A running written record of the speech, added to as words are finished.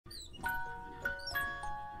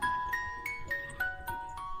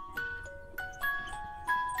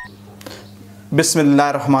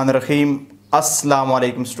Bismillahirrahmanirrahim. Assalamu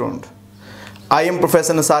alaikum student. I am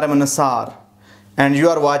Professor Nisar and you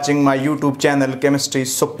are watching my YouTube channel Chemistry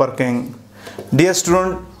Super King. Dear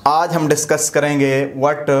student, आज हम discuss करेंगे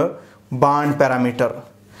what bond parameter.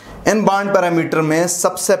 In bond parameter में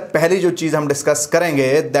सबसे पहली जो चीज़ हम discuss करेंगे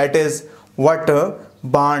that is what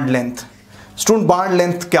bond length. Student, bond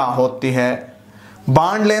length क्या होती है?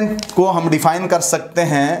 बॉन्ड लेंथ को हम डिफाइन कर सकते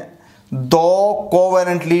हैं दो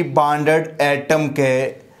कोवेलेंटली बॉन्डेड एटम के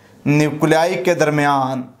न्यूक्लियाई के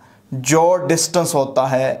दरमियान जो डिस्टेंस होता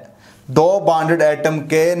है, दो बॉन्डेड एटम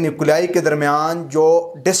के न्यूक्लियाई के दरमियान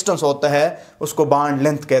जो डिस्टेंस होता है उसको बॉन्ड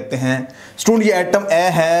लेंथ कहते हैं. स्टूडेंट, ये एटम ए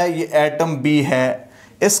है, ये एटम बी है,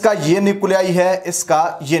 इसका ये न्यूक्लियाई है,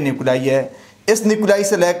 इसका ये न्यूक्लियाई है. इस न्यूक्लियाई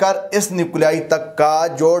से लेकर इस न्यूक्लियाई तक का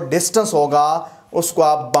जो डिस्टेंस होगा उसको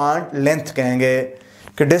आप बॉन्ड लेंथ कहेंगे.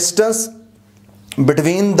 कि distance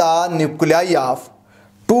between the nuclei of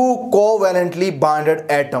two covalently bonded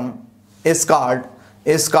atom is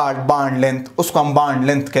called bond length. उसको हम bond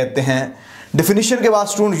length कहते हैं. डिफिनीशन के बाद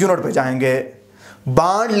स्टूडेंट यूनिट पे जाएंगे.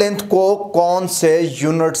 बॉन्ड लेंथ को कौन से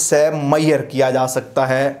यूनिट से मेजर किया जा सकता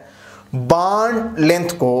है? बॉन्ड लेंथ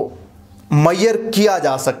को मेजर किया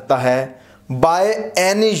जा सकता है by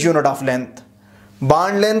any unit of length.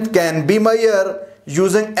 Bond length can be major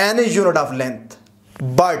using any unit of length,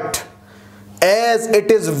 but as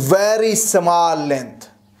it is very small length,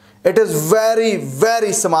 it is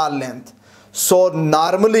very small length, so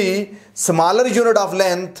normally smaller unit of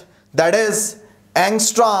length, that is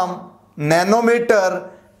angstrom, nanometer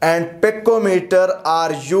and picometer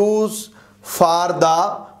are used for the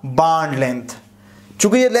bond length.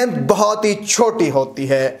 चूंकि ये length बहुत ही छोटी होती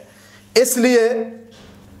है इसलिए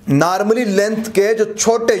normally length के जो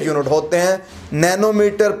छोटे यूनिट होते हैं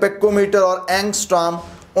नैनोमीटर, पिकोमीटर और एंगस्ट्रॉम,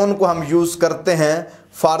 उनको हम यूज करते हैं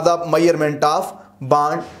for the measurement of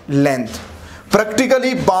bond length.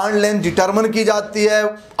 Practically bond length determine की जाती है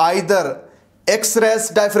आइदर एक्स-रेज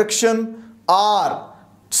डायफ्रैक्शन और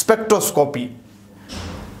स्पेक्ट्रोस्कोपी.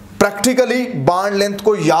 प्रैक्टिकली बॉन्ड लेंथ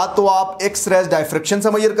को या तो आप एक्स-रेज डायफ्रैक्शन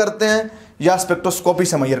से मेजर करते हैं या स्पेक्ट्रोस्कोपी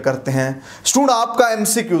से मेजर करते हैं. स्टूडेंट, आपका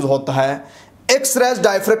एमसीक्यूज होता है एक्स-रेज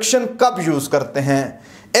डायफ्रैक्शन कब यूज करते हैं?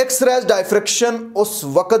 एक्स-रेज डायफ्रैक्शन उस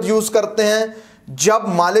वक्त यूज करते हैं जब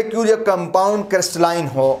मॉलिक्यूल या कंपाउंड क्रिस्टलाइन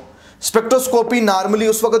हो. स्पेक्ट्रोस्कोपी नॉर्मली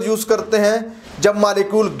उस वक्त यूज करते हैं जब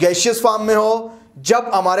मॉलिक्यूल गैसियस फॉर्म में हो, जब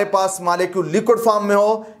हमारे पास मॉलिक्यूल लिक्विड फॉर्म में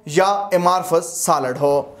हो या एमॉर्फस सॉलिड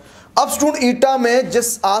हो. अब स्टूडेंट, ईटा में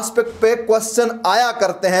जिस एस्पेक्ट पे क्वेश्चन आया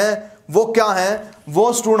करते हैं वो क्या है?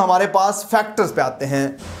 वो स्टूडेंट हमारे पास फैक्टर्स पे आते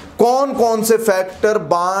हैं. कौन कौन से फैक्टर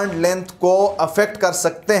बॉन्ड लेंथ को अफेक्ट कर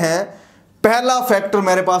सकते हैं? पहला फैक्टर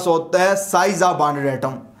मेरे पास होता है size of bonded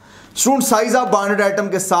atom. Student, size of bonded atom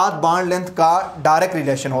के साथ बॉन्ड लेंथ का डायरेक्ट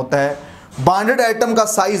रिलेशन होता है. बॉन्डेड एटम का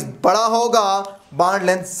साइज बड़ा होगा, बॉन्ड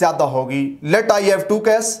लेंथ ज्यादा होगी. Late I have to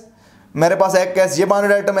case. मेरे पास एक केस ये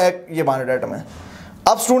बॉन्डेड एटम है, एक ये बॉन्डेड एटम है.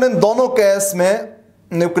 अब स्टूडेंट, दोनों केस में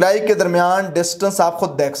न्यूक्लियाई के दरमियान डिस्टेंस आप खुद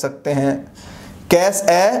देख सकते हैं, केस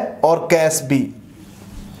ए और केस बी.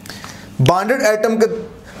 बॉन्डेड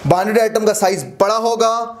एटम का साइज बड़ा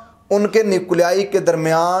होगा, उनके न्यूक्लियाई के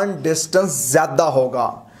दरमियान डिस्टेंस ज्यादा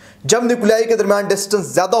होगा. जब न्यूक्लियाई के दरमियान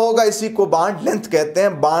डिस्टेंस ज्यादा होगा इसी को बॉन्ड लेंथ कहते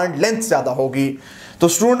हैं. बॉन्ड लेंथ ज्यादा होगी. तो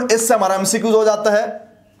स्टूडेंट, इससे हमारा एमसीक्यूज हो जाता है.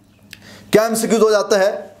 क्या एमसीक्यूज हो जाता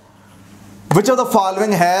है? Which of the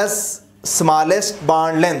following has smallest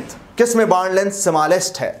bond length. किस में बॉन्ड लेंथ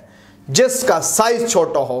स्मॉलेस्ट है? जिसका साइज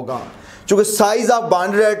छोटा होगा. क्योंकि साइज ऑफ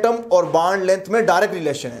बॉन्डेड एटम और बॉन्ड लेंथ में डायरेक्ट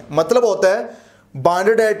रिलेशन है. मतलब होता है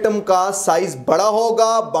बॉन्डेड एटम का साइज बड़ा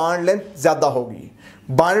होगा, बॉन्ड लेंथ ज्यादा होगी.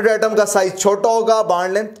 बॉन्डेड एटम का साइज छोटा होगा,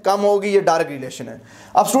 बॉन्ड लेंथ कम होगी. ये डायरेक्ट रिलेशन है.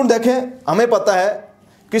 अब स्टूडेंट देखें, हमें पता है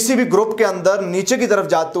किसी भी ग्रुप के अंदर नीचे की तरफ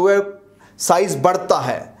जाते हुए साइज बढ़ता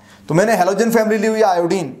है. तो मैंने हेलोजन फैमिली ली हुई है,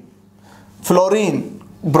 आयोडीन, फ्लोरीन,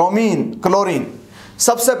 ब्रोमीन, क्लोरीन.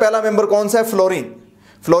 सबसे पहला मेंबर कौन सा है? फ्लोरीन.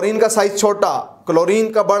 फ्लोरीन का साइज छोटा,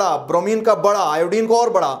 क्लोरीन का बड़ा, ब्रोमीन का बड़ा, आयोडीन का और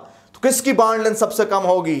बड़ा. तो किसकी बॉन्ड लेंथ सबसे कम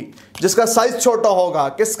होगी? जिसका साइज छोटा होगा.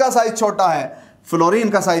 किसका साइज छोटा है? फ्लोरीन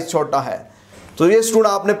का साइज छोटा है. तो ये स्टूडेंट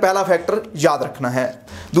आपने पहला फैक्टर याद रखना है.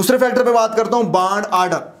 दूसरे फैक्टर पे बात करता हूं, बॉन्ड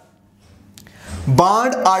ऑर्डर.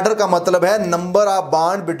 बॉन्ड ऑर्डर का मतलब है number of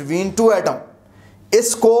bond between two atom.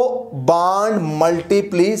 इसको बॉन्ड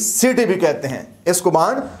मल्टीप्लिसिटी भी कहते हैं. इसको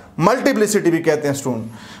बॉन्ड मल्टीप्लिसिटी भी कहते हैं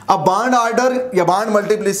स्टूडेंट. अब बॉन्ड ऑर्डर या बॉन्ड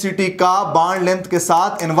मल्टीप्लिसिटी का बॉन्ड लेंथ के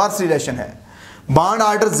साथ इनवर्स रिलेशन है. बॉन्ड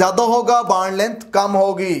ऑर्डर ज्यादा होगा, बॉन्ड लेंथ कम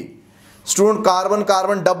होगी. Student, carbon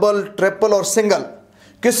carbon, double, triple और सिंगल,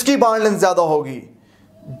 किसकी बॉन्ड लेंथ ज्यादा होगी?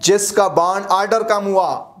 जिसका बॉन्ड ऑर्डर कम हुआ.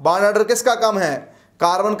 बॉन्ड ऑर्डर किसका कम है?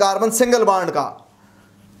 कार्बन कार्बन सिंगल बॉन्ड का.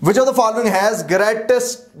 Which of the following has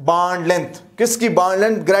greatest bond length, किसकी बॉन्ड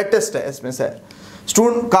लेंथ ग्रेटेस्ट है इसमें से?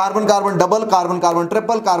 Student carbon carbon double, carbon carbon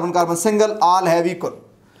triple, carbon carbon single, all have equal.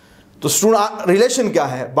 तो student relation क्या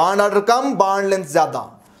है? बॉन्ड ऑर्डर कम, bond length ज्यादा।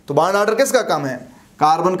 तो बॉन्ड ऑर्डर किसका कम है?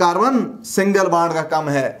 कार्बन कार्बन सिंगल बॉन्ड का कम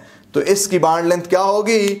है, तो इसकी बॉन्ड लेंथ क्या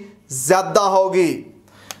होगी? ज्यादा होगी।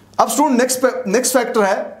 अब स्टूडेंट नेक्स्ट फैक्टर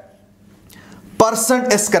है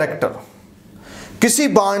परसेंट एस कैरेक्टर। किसी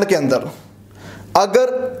बॉन्ड के अंदर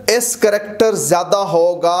अगर एस कैरेक्टर ज्यादा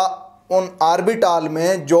होगा उन ऑर्बिटल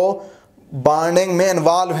में जो बॉन्डिंग में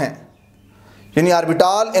इन्वॉल्व हैं, यानी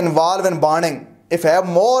orbital involve in bonding if have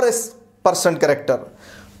more S percent character,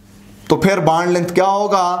 तो फिर बॉन्ड लेंथ क्या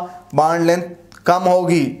होगा? बॉन्ड लेंथ कम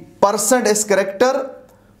होगी। परसेंट एस कैरेक्टर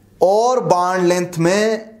और बॉन्ड लेंथ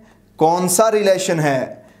में कौन सा रिलेशन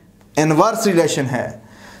है? इनवर्स रिलेशन है।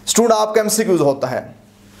 स्टूडेंट आपका एमसीक्यूज होता है,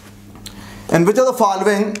 इन which of the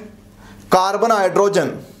following carbon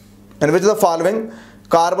hydrogen, in which of the following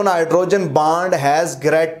carbon hydrogen bond has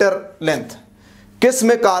greater length, किस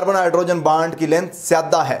में कार्बन हाइड्रोजन बॉन्ड की लेंथ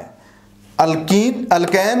ज्यादा है? अल्कीन,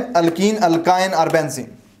 अल्केन, अल्कीन, अल्काइन और बेंजीन।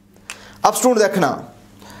 अब स्टूडेंट देखना,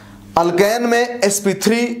 अल्केन में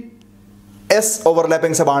sp3s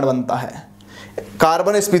ओवरलैपिंग से बॉन्ड बनता है,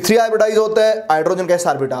 कार्बन sp3 ऑर्बिटाइज होता है, हाइड्रोजन का s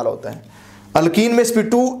ऑर्बिटल होता है। अल्कीन में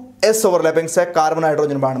sp2s ओवरलैपिंग से कार्बन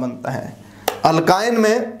हाइड्रोजन बॉन्ड बनता है। अल्काइन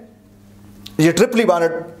में ये ट्रिपली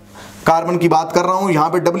बॉन्डेड कार्बन की बात कर रहा हूं, यहां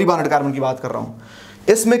पे डबली बॉन्डेड कार्बन की बात कर रहा हूं।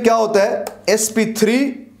 इसमें क्या होता है?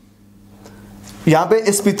 sp3, यहां पे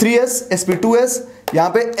sp3s, sp2s, यहां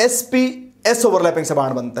पे sps ओवरलैपिंग से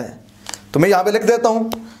बॉन्ड बनता है। तो मैं यहां पे लिख देता हूं,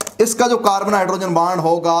 इसका जो कार्बन हाइड्रोजन बॉन्ड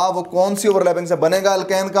होगा वो कौन सी ओवरलैपिंग से बनेगा?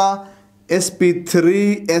 अल्केन का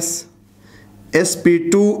sp3s,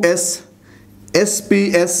 sp2s,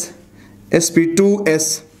 sps,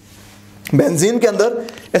 sp2s। Benzene के अंदर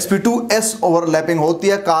sp2s ओवरलैपिंग होती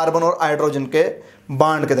है कार्बन और हाइड्रोजन के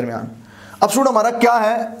बॉन्ड के दरमियान। अब स्टूडेंट हमारा क्या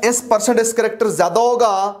है? s परसेंट एस कैरेक्टर ज्यादा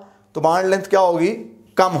होगा तो बॉन्ड लेंथ क्या होगी?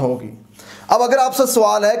 कम होगी। अब अगर आपसे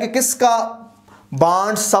सवाल है कि किसका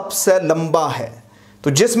बॉन्ड सबसे लंबा है,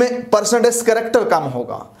 तो जिसमें परसेंट एस कैरेक्टर कम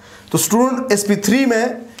होगा, तो स्टूडेंट sp3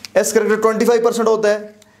 में एस कैरेक्टर 25% होता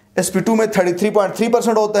है, sp2 में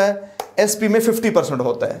 33.3% होता है, sp में 50%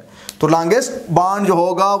 होता है। तो लॉन्गेस्ट बॉन्ड जो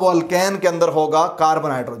होगा वो अल्केन के अंदर होगा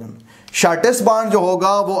कार्बन हाइड्रोजन, शॉर्टेस्ट बॉन्ड जो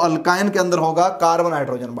होगा वो अल्काइन के अंदर होगा कार्बन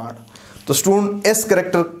हाइड्रोजन बॉन्ड। तो स्टूडेंट एस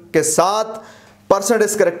कैरेक्टर के साथ, परसेंट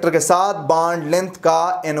एस कैरेक्टर के साथ बॉन्ड लेंथ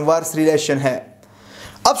का इनवर्स रिलेशन है।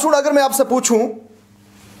 अब स्टूडेंट अगर मैं आपसे पूछूं,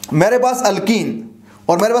 मेरे पास अल्कीन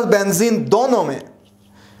और मेरे पास बेंजीन, दोनों में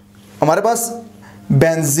हमारे पास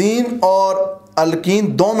बेंजीन और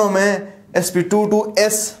अल्कीन दोनों में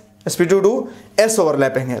sp2s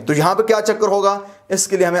ओवरलैपिंग है, तो यहां पे क्या चक्कर होगा?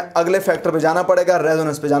 इसके लिए हमें अगले फैक्टर पे जाना पड़ेगा,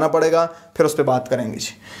 रेजोनेंस पे जाना पड़ेगा, फिर उस पे बात करेंगे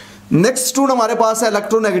जी। नेक्स्ट स्टूडेंट हमारे पास है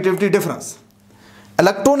electronegativity difference.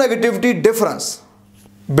 Electronegativity difference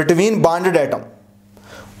between bonded atom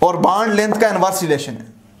और बॉन्ड लेंथ का इनवर्स रिलेशन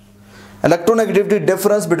है। Electronegativity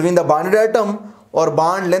difference between the bonded atom और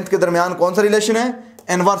बॉन्ड लेंथ के दरमियान कौन सा रिलेशन है?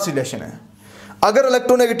 इनवर्स रिलेशन है। अगर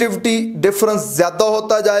इलेक्ट्रोनेगेटिविटी डिफरेंस ज्यादा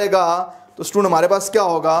होता जाएगा तो स्टूडेंट हमारे पास क्या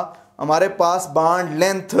होगा? हमारे पास बॉन्ड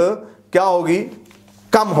लेंथ क्या होगी?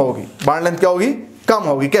 कम होगी। बॉन्ड लेंथ क्या होगी? कम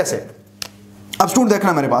होगी। कैसे? अब स्टूडेंट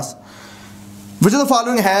देखना मेरे पास, which of the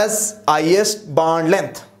following has highest bond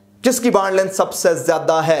length, किसकी बॉन्ड लेंथ सबसे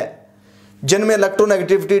ज्यादा है? जिनमें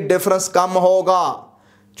इलेक्ट्रोनेगेटिविटी डिफरेंस कम होगा,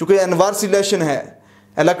 चूंकि इनवर्स रिलेशन है,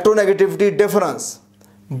 इलेक्ट्रोनेगेटिविटी डिफरेंस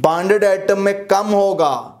बॉन्डेड एटम में कम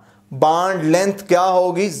होगा, बॉन्ड लेंथ क्या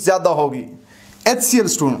होगी? ज्यादा होगी। HCl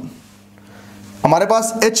स्टूडेंट हमारे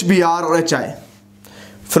पास HBr और HI,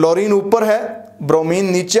 फ्लोरीन ऊपर है, ब्रोमीन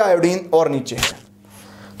नीचे, आयोडीन और नीचे है।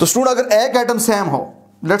 तो स्टूडेंट अगर एक एटम सेम हो,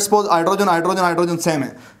 let's suppose hydrogen hydrogen hydrogen same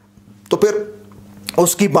है, तो फिर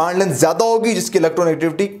उसकी बॉन्ड लेंथ ज्यादा होगी जिसकी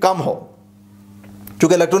इलेक्ट्रोनेगेटिविटी कम हो।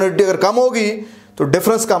 क्योंकि इलेक्ट्रोनेगेटिविटी अगर कम होगी तो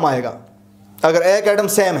डिफरेंस कम आएगा। अगर एक एटम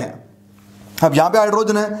सेम है, अब यहां पे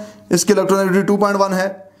हाइड्रोजन है, इसकी इलेक्ट्रोनेगेटिविटी 2.1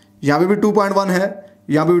 है, यहां पे भी 2.1 है,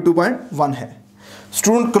 यहां पे भी 2.1 है।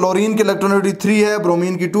 स्टूडेंट क्लोरीन की इलेक्ट्रोनेगेटिविटी 3 है,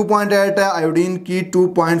 ब्रोमीन की 2.8 है, आयोडीन की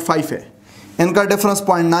 2.5 है। इनका डिफरेंस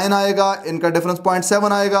 0.9 आएगा, इनका डिफरेंस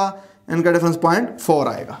 0.7 आएगा, इनका डिफरेंस 0.4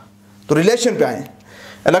 आएगा। तो रिलेशन पे आए,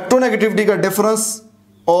 इलेक्ट्रोनेगेटिविटी का डिफरेंस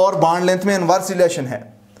और बॉन्ड लेंथ में इनवर्स रिलेशन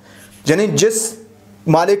है, यानी जिस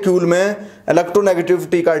मॉलिक्यूल में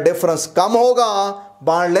इलेक्ट्रोनेगेटिविटी का डिफरेंस कम होगा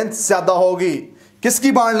बॉन्ड लेंथ ज्यादा होगी।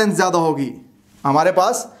 किसकी बॉन्ड लेंथ ज्यादा होगी? हमारे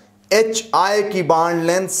पास HI की बॉन्ड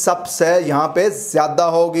लेंथ सबसे यहां पे ज्यादा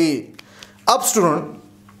होगी। अब स्टूडेंट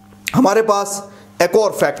हमारे पास एक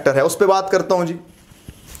और फैक्टर है, उस पर बात करता हूं जी।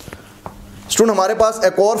 स्टूडेंट स्टूडेंट हमारे पास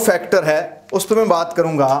एक और फैक्टर है, उस पर मैं बात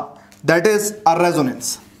करूंगा, that is a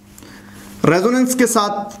resonance. Resonance के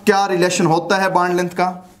साथ क्या रिलेशन होता है बॉन्ड लेंथ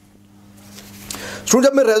का? स्टूडेंट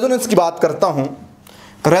जब मैं रेजोनेंस की बात करता हूं,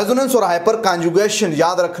 रेजोनेंस और हाइपर कॉन्जुगेशन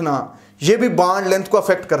याद रखना, ये भी बॉन्ड लेंथ को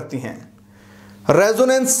अफेक्ट करती हैं।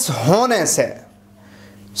 रेजोनेंस होने से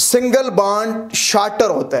सिंगल बॉन्ड शॉर्टर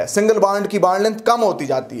होता है, सिंगल बॉन्ड की बॉन्ड लेंथ कम होती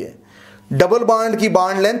जाती है, डबल बॉन्ड की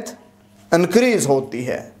बॉन्ड लेंथ इंक्रीज होती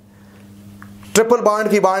है, ट्रिपल बॉन्ड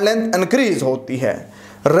की बॉन्ड लेंथ इंक्रीज होती है।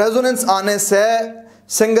 रेजोनेंस आने से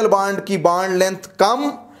सिंगल बॉन्ड की बॉन्ड लेंथ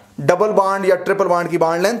कम, डबल बॉन्ड या ट्रिपल बॉन्ड की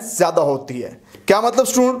बॉन्ड लेंथ ज्यादा होती है। क्या मतलब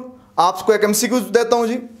स्टूडेंट? आपको एक एमसीक्यू देता हूं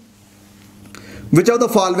जी, which of the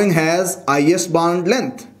following has highest bond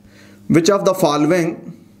length? Which of the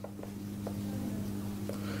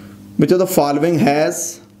following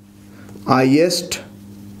has highest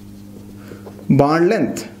bond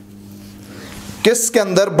length? किसके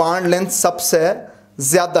अंदर बॉन्ड लेंथ सबसे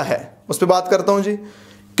ज्यादा है, उस पर बात करता हूं जी।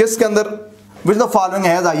 किसके अंदर, which the following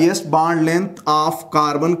has highest bond length of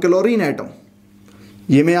carbon chlorine atom?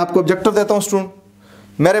 ये मैं आपको ऑब्जेक्टिव देता हूं स्टूडेंट।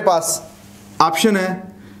 मेरे पास ऑप्शन है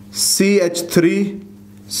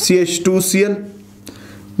CH3CH2Cl,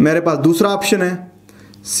 मेरे पास दूसरा ऑप्शन है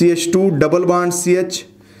CH2 डबल बॉन्ड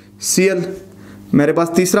CHCl, मेरे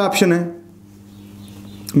पास तीसरा ऑप्शन है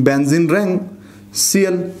बेंजीन रिंग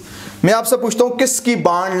Cl। मैं आपसे पूछता हूं किसकी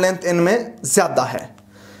बॉन्ड लेंथ इनमें ज्यादा है,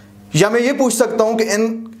 या मैं ये पूछ सकता हूं कि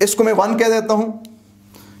इसको मैं 1 कह देता हूं,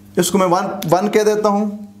 इसको मैं 1 कह देता हूं,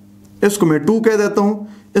 इसको मैं 2 कह देता हूं,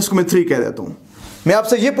 इसको मैं 3 कह देता हूं। मैं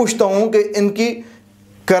आपसे ये पूछता हूं कि इनकी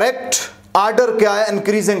करेक्ट ऑर्डर क्या है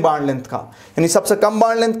इंक्रीजिंग बॉन्ड लेंथ का, यानी सबसे कम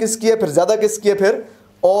बॉन्ड लेंथ किसकी है, फिर ज्यादा किसकी है, फिर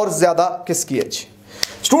और ज्यादा किसकी है।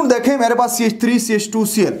 स्टूडेंट देखें मेरे पास CH3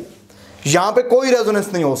 CH2Cl, यहां पे कोई रेजोनेंस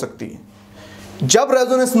नहीं हो सकती। जब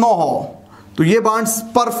रेजोनेंस ना हो तो ये बॉन्ड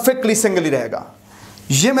परफेक्टली सिंगल ही रहेगा।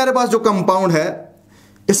 ये मेरे पास जो कंपाउंड है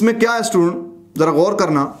इसमें क्या है स्टूडेंट, जरा गौर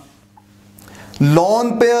करना,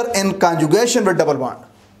 lone pair in conjugation with double bond.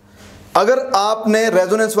 अगर आपने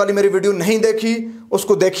रेजोनेंस वाली मेरी वीडियो नहीं देखी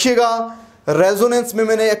उसको देखिएगा। रेजोनेंस में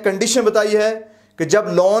मैंने एक कंडीशन बताई है कि जब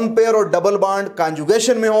लोन पेयर और डबल बॉन्ड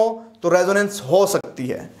कॉन्जुगेशन में हो तो रेजोनेंस हो सकती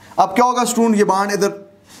है। अब क्या होगा स्टूडेंट, ये बॉन्ड इधर,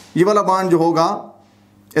 ये वाला बॉन्ड जो होगा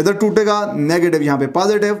इधर टूटेगा, नेगेटिव यहां पे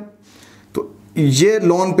पॉजिटिव, तो ये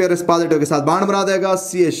लोन पेयर इस पॉजिटिव के साथ बॉन्ड बना देगा,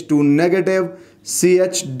 CH2 negative,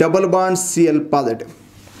 CH double bond Cl positive.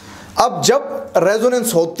 अब जब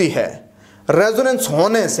रेजोनेंस होती है, रेजोनेंस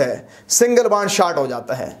होने से सिंगल बॉन्ड शॉर्ट हो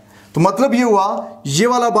जाता है, तो मतलब ये हुआ ये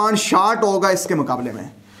वाला बॉन्ड शॉर्ट होगा इसके मुकाबले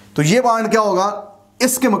में, तो ये बॉन्ड क्या होगा,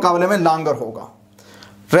 इसके मुकाबले में लॉन्गर होगा।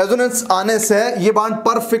 रेजोनेंस आने से ये बॉन्ड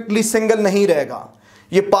परफेक्टली सिंगल नहीं रहेगा,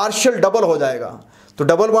 ये पार्शियल डबल हो जाएगा, तो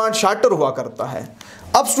डबल बॉन्ड शॉर्टर हुआ करता है।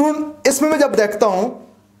 अब स्टूडेंट इसमें मैं जब देखता हूं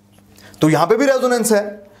तो यहां पे भी रेजोनेंस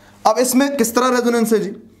है। अब इसमें किस तरह रेजोनेंस है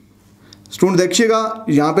जी स्टूडेंट, देखिएगा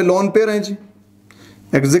यहां पे लोन पेयर है जी,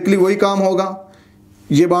 एग्जैक्टली वही काम होगा।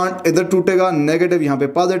 ये बॉन्ड इधर टूटेगा, नेगेटिव यहां पे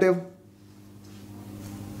पॉजिटिव,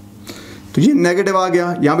 तो ये नेगेटिव आ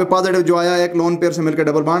गया, यहां पे पॉजिटिव जो आया एक लोन पेयर से मिलकर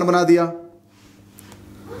डबल बॉन्ड बना दिया।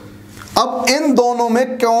 अब इन दोनों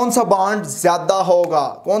में कौन सा बॉन्ड ज्यादा होगा,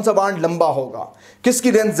 कौन सा बॉन्ड लंबा होगा,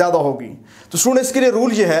 किसकी लेंथ ज्यादा होगी? तो स्टूडेंट इसके लिए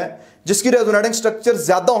रूल ये है, जिसकी रेजोनेटिंग स्ट्रक्चर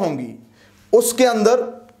ज्यादा होंगी उसके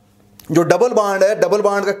अंदर जो डबल बॉन्ड है, डबल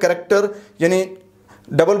बॉन्ड का कैरेक्टर, यानी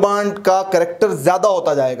डबल बॉन्ड का कैरेक्टर ज्यादा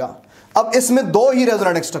होता जाएगा। अब इसमें 2 ही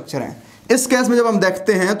रेजोनेटिंग स्ट्रक्चर हैं। इस केस में जब हम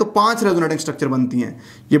देखते हैं तो 5 रेजोनेटिंग स्ट्रक्चर बनती हैं।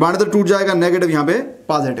 ये बॉन्ड इधर टूट जाएगा, नेगेटिव यहां पे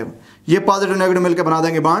पॉजिटिव, ये पॉजिटिव नेगेटिव मिलकर बना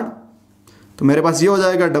देंगे बॉन्ड, तो मेरे पास ये हो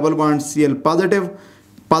जाएगा double bond Cl positive,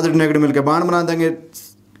 positive negative मिलकर बॉन्ड बना देंगे,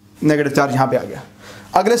 नेगेटिव चार्ज यहां पे आ गया।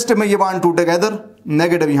 अगले स्टेप में ये बॉन्ड टूटेगा इधर,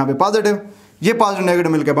 नेगेटिव यहां पे पॉजिटिव, ये पॉजिटिव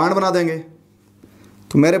नेगेटिव मिलकर बॉन्ड बना देंगे,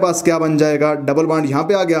 तो मेरे पास क्या बन जाएगा, डबल बॉन्ड यहां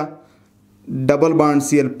पे आ गया, double bond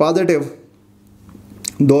Cl positive,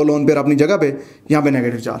 2 lone pair अपनी जगह पे, यहां पे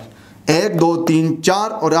नेगेटिव चार्ज, 1 2 3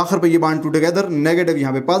 4, और आखिर पे ये बॉन्ड टूटेगा इधर, नेगेटिव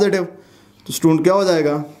यहां पे पॉजिटिव। तो स्टूडेंट क्या हो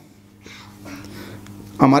जाएगा,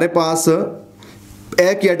 हमारे पास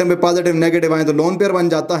एक ही एटम पे पॉजिटिव नेगेटिव आए तो लोन पेयर बन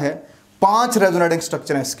जाता है। 5 रेजोनेटिंग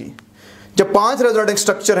स्ट्रक्चर है इसकी। जब 5 रेजोनेटिंग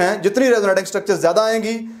स्ट्रक्चर हैं, जितनी रेजोनेटिंग स्ट्रक्चर ज्यादा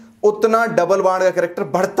आएंगी उतना डबल बॉन्ड का कैरेक्टर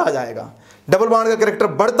बढ़ता जाएगा, डबल बॉन्ड का कैरेक्टर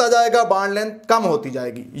बढ़ता जाएगा, बॉन्ड लेंथ कम होती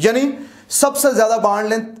जाएगी। यानी सबसे ज्यादा बॉन्ड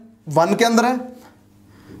लेंथ 1 के अंदर है,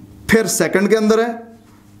 फिर सेकंड के अंदर है,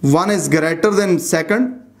 1 is greater than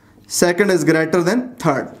second, second is greater than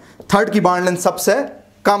third, third की बॉन्ड लेंथ सबसे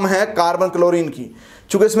कम है कार्बन क्लोरीन की।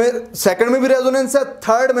 चूंकि इसमें सेकंड में भी रेजोनेंस है,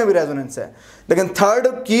 थर्ड में भी रेजोनेंस है, लेकिन थर्ड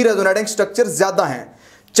की रेजोनेटिंग स्ट्रक्चर ज्यादा है।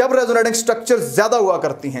 जब रेजोनेटिंग स्ट्रक्चर ज्यादा हुआ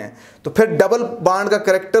करती हैं तो फिर डबल बॉन्ड का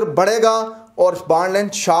कैरेक्टर बढ़ेगा और बॉन्ड लेंथ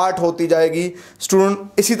शार्ट होती जाएगी।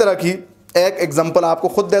 स्टूडेंट इसी तरह की एक एग्जांपल आपको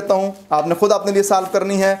खुद देता हूं, आपने खुद अपने लिए सॉल्व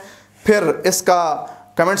करनी है, फिर इसका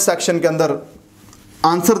कमेंट सेक्शन के अंदर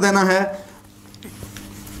आंसर देना है।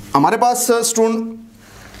 हमारे पास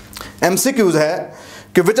स्टूडेंट एमसीक्यूज है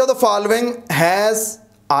कि which of the following has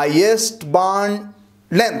highest bond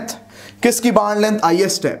length, किसकी बॉन्ड लेंथ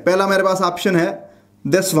हाईएस्ट है। पहला मेरे पास ऑप्शन है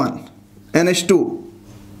दिस वन NH2,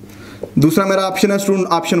 दूसरा मेरा ऑप्शन है student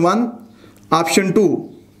option 1, option 2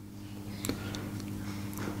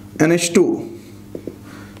 NH2,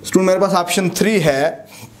 student मेरे पास ऑप्शन 3 है,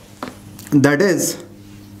 दैट इज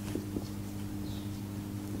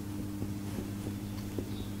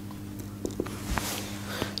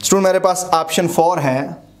स्टूडेंट मेरे पास ऑप्शन 4 है,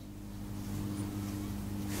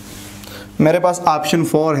 मेरे पास ऑप्शन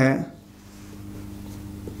 4 है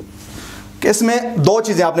कि इसमें दो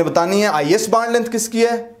चीजें आपने बतानी है। हाईएस्ट बॉन्ड लेंथ किसकी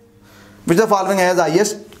है, which the following has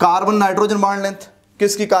highest carbon nitrogen bond length,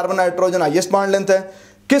 किसकी carbon nitrogen highest bond length है,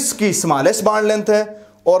 किसकी स्मॉलेस्ट बॉन्ड लेंथ है,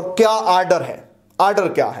 और क्या ऑर्डर है, ऑर्डर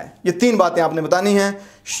क्या है। ये तीन बातें आपने बतानी है,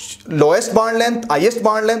 lowest bond length, highest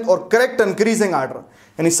bond length और करेक्ट इंक्रीजिंग ऑर्डर,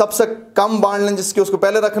 यानी सबसे कम बॉन्ड लेंथ जिसके उसको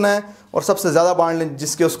पहले रखना है और सबसे ज्यादा बॉन्ड लेंथ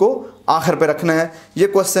जिसके उसको आखिर पे रखना है। ये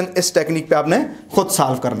क्वेश्चन इस टेक्निक पे आपने खुद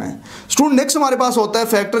सॉल्व करना है। स्टूडेंट नेक्स्ट हमारे पास होता है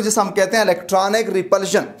फैक्टर जिसे हम कहते हैं इलेक्ट्रॉनिक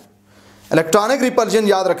रिपल्जन। इलेक्ट्रॉनिक रिपल्जन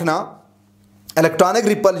याद रखना, इलेक्ट्रॉनिक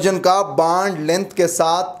रिपल्जन का बॉन्ड लेंथ के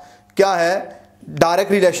साथ क्या है,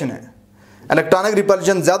 डायरेक्ट रिलेशन है। इलेक्ट्रॉनिक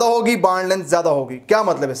रिपल्जन ज्यादा होगी, बॉन्ड लेंथ ज्यादा होगी। क्या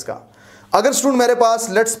मतलब इसका, अगर स्टूडेंट मेरे पास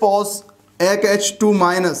लेट्स सपोज एक H2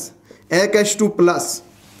 माइनस एक H2 प्लस,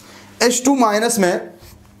 H2 माइनस में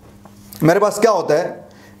मेरे पास क्या होता है,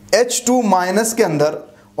 H2 माइनस के अंदर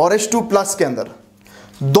और H2 प्लस के अंदर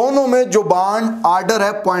दोनों में जो बॉन्ड ऑर्डर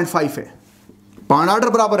है 0.5 है, बॉन्ड ऑर्डर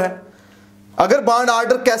बराबर है। अगर बॉन्ड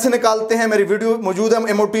ऑर्डर कैसे निकालते हैं, मेरी वीडियो मौजूद है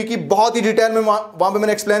MOT की, बहुत ही डिटेल में वहां पे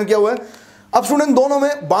मैंने एक्सप्लेन किया हुआ है। अब स्टूडेंट दोनों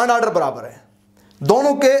में बॉन्ड ऑर्डर बराबर है,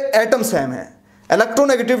 दोनों के एटम सेम है,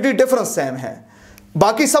 इलेक्ट्रोनेगेटिविटी डिफरेंस सेम है,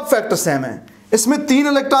 बाकी सब फैक्टर सेम है। इसमें 3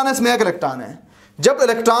 इलेक्ट्रॉन है, इसमें 1 इलेक्ट्रॉन है। जब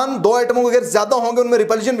इलेक्ट्रॉन 2 एटमों के ज्यादा होंगे उनमें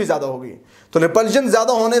रिपल्जन भी ज्यादा होगी। तो रिपल्जन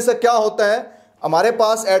ज्यादा होने से क्या होता है, हमारे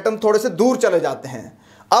पास एटम थोड़े से दूर चले जाते हैं।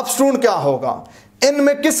 अब स्टूडेंट क्या होगा,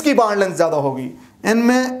 इनमें किसकी बॉन्ड लेंथ ज्यादा होगी,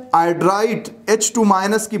 इनमें हाइड्राइड H2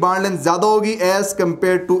 माइनस की बॉन्ड लेंथ ज्यादा होगी as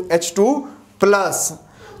compare to H2 plus.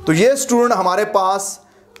 तो ये स्टूडेंट हमारे पास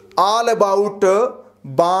ऑल अबाउट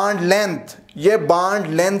बॉन्ड लेंथ, ये बॉन्ड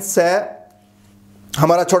लेंथ से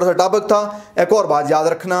हमारा छोटा सा टॉपिक था। एक और बात याद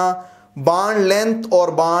रखना, बॉन्ड लेंथ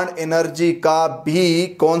और बॉन्ड एनर्जी का भी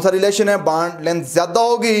कौन सा रिलेशन है, बॉन्ड लेंथ ज्यादा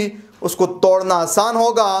होगी उसको तोड़ना आसान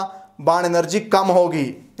होगा, बॉन्ड एनर्जी कम होगी,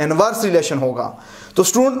 इनवर्स रिलेशन होगा। तो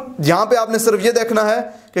स्टूडेंट यहां पे आपने सिर्फ ये देखना है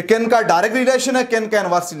कि किन का डायरेक्ट रिलेशन है, किन का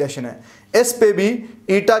इनवर्स रिलेशन है। इस पे भी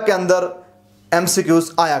ईटा के अंदर MCQs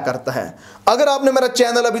आया करता है। अगर आपने मेरा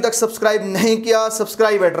चैनल अभी तक सब्सक्राइब नहीं किया,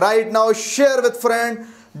 subscribe it right now, share with friend,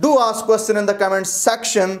 do ask question in the comment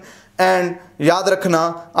section and याद रखना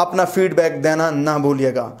अपना फीडबैक देना ना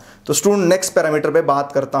भूलिएगा। तो स्टूडेंट नेक्स्ट पैरामीटर पे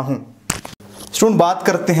बात करता हूं। स्टूडेंट बात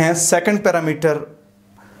करते हैं सेकंड पैरामीटर,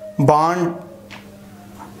 बॉन्ड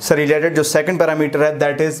से रिलेटेड जो सेकंड पैरामीटर है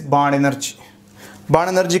that is bond energy. Bond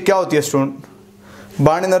energy क्या होती है स्टूडेंट,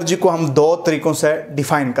 बॉन्ड एनर्जी को हम 2 तरीकों से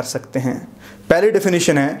डिफाइन कर सकते हैं। पहली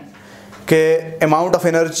डेफिनेशन है कि amount of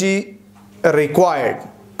energy required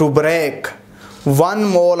to break 1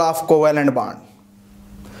 mole of covalent bond,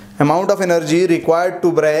 amount of energy required to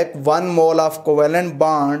break 1 mole of covalent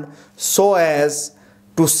bond so as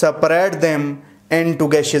to separate them into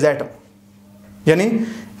gaseous atom। यानी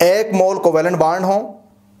 1 मोल कोवेलेंट बॉन्ड हो,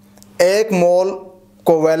 1 मोल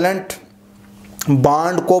covalent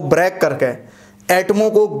bond को break करके एटमों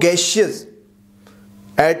को gaseous,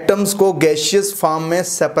 atoms को gaseous form में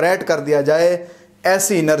separate कर दिया जाए,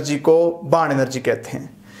 ऐसी एनर्जी को बॉन्ड एनर्जी कहते हैं।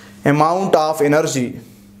 Amount of energy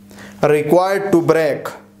required to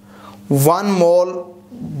break 1 mole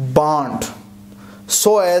bond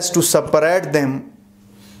so as to separate them,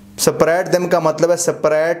 separate them का मतलब है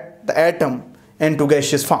separate the atom into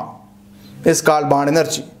gaseous form is called bond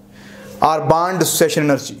energy or bond dissociation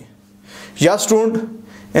energy। या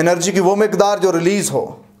student energy की वो मिकदार जो release हो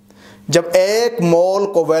जब 1 मोल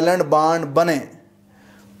covalent bond बने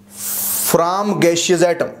from gaseous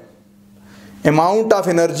atom, amount of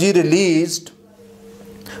energy released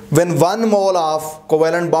when 1 mole of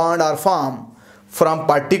covalent bond are formed from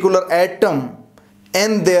particular atom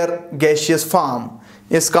in their gaseous form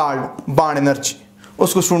is called bond energy।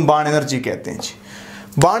 उसको student bond energy कहते हैं जी।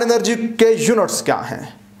 Bond energy के units क्या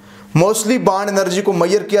हैं, mostly bond energy को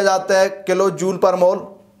major किया जाता है किलो जूल पर मोल,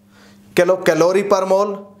 किलो कैलोरी पर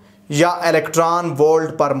मोल या इलेक्ट्रॉन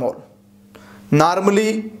वोल्ट पर मोल।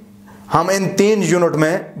 नॉर्मली हम इन 3 यूनिट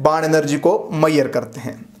में बॉन्ड एनर्जी को मेजर करते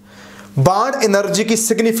हैं। बॉन्ड एनर्जी की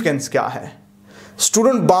सिग्निफिकेंस क्या है?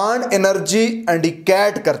 स्टूडेंट, बॉन्ड एनर्जी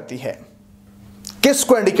इंडिकेट करती है,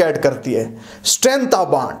 किसको इंडिकेट करती है? Strength of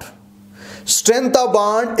bond. Strength of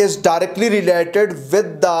bond is directly related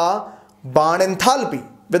with the bond enthalpy,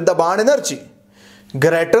 with the bond energy.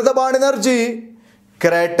 Greater the bond energy,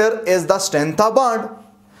 greater is the strength of bond.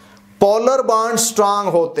 Polar bond strong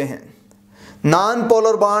होते हैं, non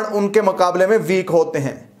polar bond उनके मुकाबले में week होते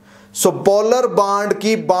हैं। सो polar bond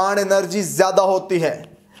की bond energy ज्यादा होती है,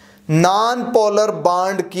 नॉन पोलर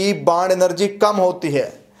बॉन्ड की बॉन्ड एनर्जी कम होती है।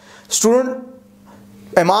 Student,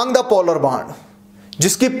 among the polar bond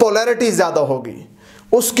जिसकी पोलैरिटी ज्यादा होगी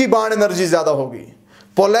उसकी बॉन्ड एनर्जी ज्यादा होगी।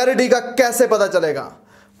 पोलैरिटी का कैसे पता चलेगा?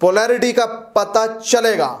 पोलैरिटी का पता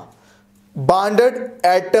चलेगा बॉन्डेड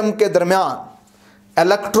एटम के दरमियान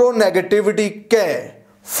इलेक्ट्रोनेगेटिविटी के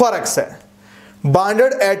फर्क से।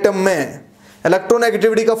 बॉन्डेड एटम में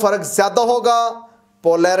इलेक्ट्रोनेगेटिविटी का फर्क ज्यादा होगा,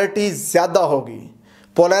 पोलैरिटी ज्यादा होगी।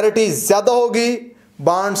 पोलैरिटी ज्यादा होगी,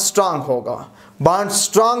 बॉन्ड स्ट्रांग होगा। बॉन्ड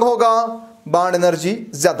स्ट्रांग होगा, बॉन्ड एनर्जी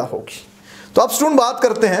ज्यादा होगी। तो अब स्टूडेंट बात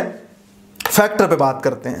करते हैं, फैक्टर पे बात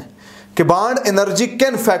करते हैं कि बॉन्ड एनर्जी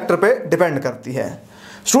किन फैक्टर पे डिपेंड करती है।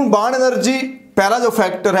 स्टूडेंट, बॉन्ड एनर्जी पहला जो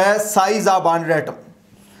फैक्टर है size of bonded atom.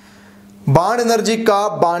 Bond energy का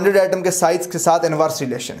बॉन्डेड एटम के साइज के साथ इनवर्स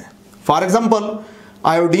रिलेशन है। फॉर एग्जांपल,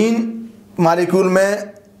 आयोडीन मॉलिक्यूल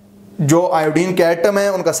में जो आयोडीन के एटम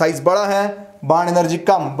है उनका साइज बड़ा है, बॉन्ड एनर्जी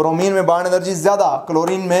कम। ब्रोमीन में बॉन्ड एनर्जी ज्यादा,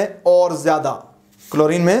 क्लोरीन में और ज्यादा,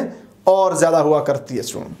 क्लोरीन में और ज्यादा हुआ करती है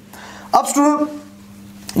स्टूडेंट। अब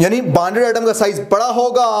स्टूडेंट यानी बॉन्डेड एटम का साइज बड़ा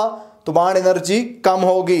होगा तो बॉन्ड एनर्जी कम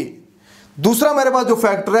होगी। दूसरा मेरे पास जो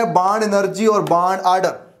फैक्टर है बॉन्ड एनर्जी और बॉन्ड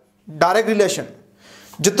ऑर्डर, डायरेक्ट रिलेशन।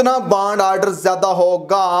 जितना बॉन्ड ऑर्डर ज्यादा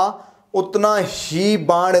होगा उतना ही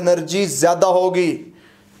बॉन्ड एनर्जी ज्यादा होगी।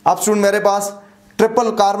 अब स्टूडेंट मेरे पास triple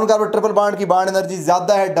carbon carbon triple bond की बॉन्ड एनर्जी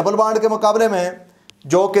ज्यादा है डबल बॉन्ड के मुकाबले में,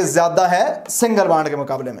 जो कि ज्यादा है सिंगल बॉन्ड के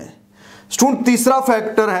मुकाबले में। स्टूडेंट, तीसरा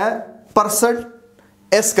फैक्टर है percent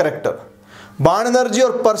S character. Bond energy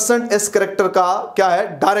और परसेंट एस कैरेक्टर का क्या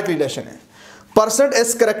है? डायरेक्ट रिलेशन है। परसेंट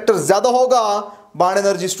एस कैरेक्टर ज्यादा होगा, बॉन्ड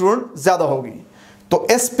एनर्जी स्टूडेंट ज्यादा होगी। तो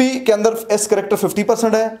sp के अंदर एस कैरेक्टर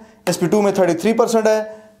 50% है, sp2 में 33%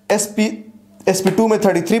 है, sp2 में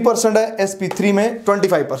 33% है, sp3 में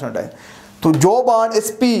 25% है। तो जो बॉन्ड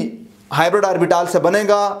sp हाइब्रिड ऑर्बिटल से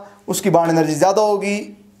बनेगा उसकी बॉन्ड एनर्जी ज्यादा होगी,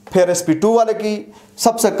 फिर sp2 वाले की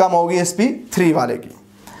सबसे कम होगी sp3 वाले की।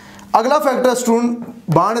 अगला फैक्टर स्टूडेंट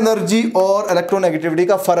बॉन्ड एनर्जी और इलेक्ट्रोनेगेटिविटी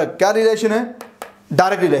का फर्क। क्या रिलेशन है?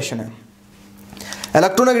 डायरेक्ट रिलेशन है।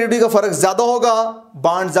 इलेक्ट्रोनेगेटिविटी का फर्क ज्यादा होगा,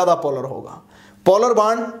 बॉन्ड ज्यादा पोलर होगा। पोलर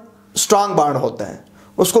बॉन्ड स्ट्रांग बॉन्ड होता है,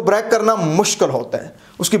 उसको ब्रेक करना मुश्किल होता है,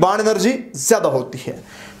 उसकी बॉन्ड एनर्जी ज्यादा होती है।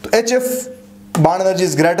 तो HF bond energy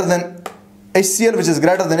is greater than HCl which is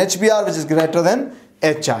greater than HBr which is greater than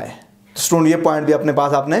HI। तो स्टूडेंट ये पॉइंट भी अपने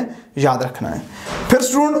पास आपने याद रखना है। फिर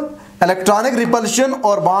स्टूडेंट इलेक्ट्रॉनिक रिपल्शन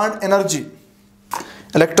और बॉन्ड एनर्जी।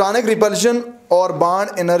 इलेक्ट्रॉनिक रिपल्शन और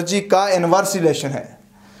बॉन्ड एनर्जी का इनवर्स रिलेशन है।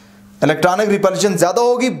 इलेक्ट्रॉनिक रिपल्शन ज्यादा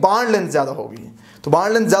होगी, बॉन्ड लेंथ ज्यादा होगी। तो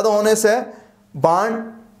बॉन्ड लेंथ ज्यादा होने से बॉन्ड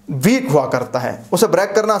वीक हुआ करता है, उसे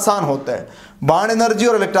ब्रेक करना आसान होता है। बॉन्ड एनर्जी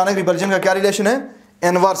और इलेक्ट्रॉनिक रिपल्शन का क्या रिलेशन है?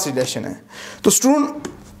 इनवर्स रिलेशन है। तो स्टूडेंट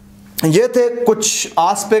ये थे कुछ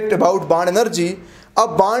एस्पेक्ट अबाउट बॉन्ड एनर्जी।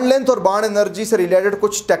 अब बॉन्ड लेंथ और बॉन्ड एनर्जी से रिलेटेड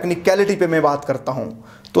कुछ टेक्निकलिटी पे मैं बात करता हूं,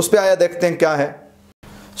 तो उस पर आया देखते हैं क्या है।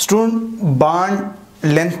 स्टूडेंट बॉन्ड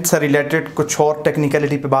लेंथ से रिलेटेड कुछ और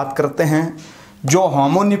टेक्निकलिटी पे बात करते हैं। जो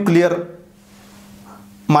होमोन्यूक्लियर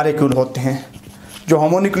मॉलिक्यूल होते हैं, जो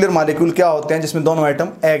होमोन्यूक्लियर मॉलिक्यूल क्या होते हैं? जिसमें दोनों एटम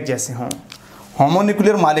एक जैसे हों।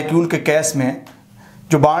 होमोन्यूक्लियर मॉलिक्यूल के केस में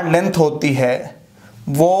जो बॉन्ड लेंथ होती है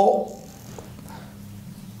वो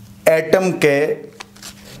एटम के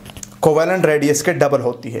कोवेलेंट रेडियस के डबल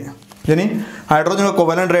होती है। यानी हाइड्रोजन का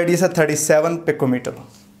कोवेलेंट रेडियस है 37 पिकोमीटर,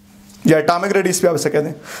 या एटॉमिक रेडियस पे आप इसे कह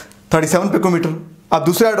दें 37 पिकोमीटर। अब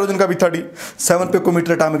दूसरे हाइड्रोजन का भी 37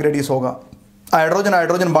 पिकोमीटर एटॉमिक रेडियस होगा। हाइड्रोजन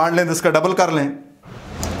हाइड्रोजन बॉन्ड लेंथ इसका डबल कर लें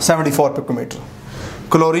 74 पिकोमीटर।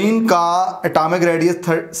 क्लोरीन का एटॉमिक रेडियस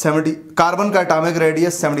 70, कार्बन का एटॉमिक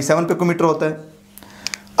रेडियस 77 पिकोमीटर होता है।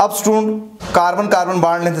 अब student carbon carbon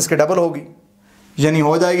bond length इसके डबल होगी, यानी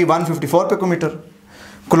हो जाएगी 154 पिकोमीटर।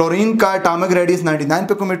 क्लोरीन का एटॉमिक रेडियस 99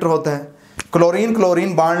 पिकोमीटर होता है, क्लोरीन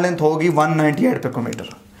क्लोरीन बॉन्ड लेंथ होगी 198 पिकोमीटर।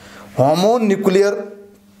 होमोन्यूक्लियर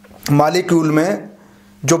मॉलिक्यूल में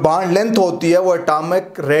जो बॉन्ड लेंथ होती है वो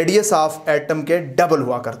एटॉमिक रेडियस ऑफ एटम के डबल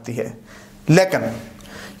हुआ करती है। लेकिन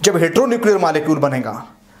जब हेटेरोन्यूक्लियर मॉलिक्यूल बनेगा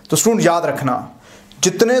तो स्टूडेंट याद रखना,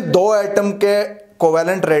 जितने दो एटम के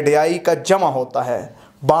कोवेलेंट रेडियाई का जमा होता है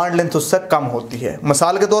बॉन्ड लेंथ उससे कम होती है।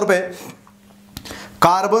 मिसाल के तौर पे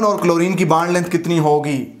कार्बन और क्लोरीन की बॉन्ड लेंथ कितनी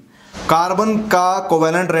होगी? कार्बन का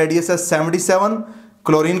कोवेलेंट रेडियस है 77,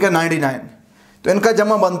 क्लोरीन का 99, तो इनका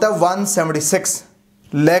जमा बनता है 176,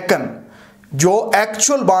 लेकिन जो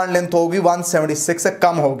एक्चुअल बॉन्ड लेंथ होगी 176 से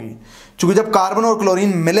कम होगी, क्योंकि जब कार्बन और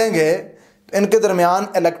क्लोरीन मिलेंगे तो इनके दरमियान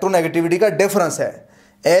इलेक्ट्रोनेगेटिविटी का डिफरेंस है।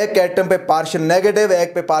 एक एटम पे पार्शियल नेगेटिव,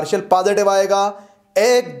 एक पे पार्शियल पॉजिटिव आएगा,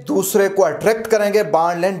 एक दूसरे को अट्रैक्ट करेंगे,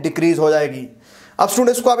 बॉन्ड लेंथ डिक्रीज हो जाएगी। अब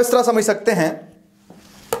स्टूडेंट इसको आप इस तरह समझ सकते हैं,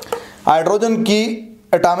 हाइड्रोजन की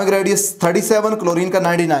एटॉमिक रेडियस 37, क्लोरीन का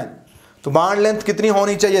 99, तो बॉन्ड लेंथ कितनी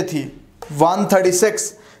होनी चाहिए थी?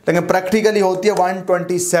 136, लेकिन प्रैक्टिकली होती है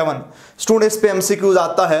 127। स्टूडेंट इस पे एमसीक्यूज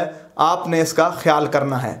आता है, आपने इसका ख्याल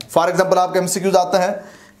करना है। फॉर एग्जांपल आपका एमसीक्यूज आता है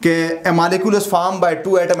कि ए molecule is form by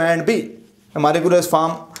 2 atom A and B, A molecule is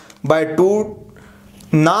form by 2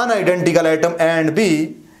 non identical atom A and B,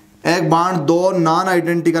 एक bond 2 non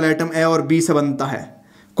identical atom A और बी से बनता है।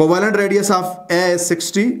 Covalent radius of A is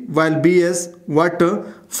 60 while B is what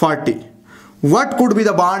 40. What could be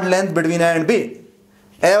the bond length between A and B?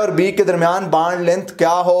 A और B के दरमियान bond length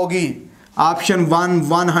क्या होगी? Option 1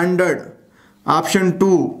 100, option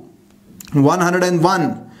 2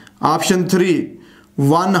 101, option 3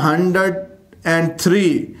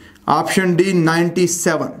 103, option D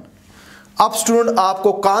 97। अब स्टूडेंट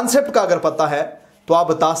आपको कॉन्सेप्ट का अगर पता है तो आप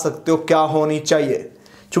बता सकते हो क्या होनी चाहिए,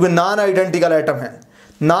 क्योंकि नॉन आइडेंटिकल एटम है।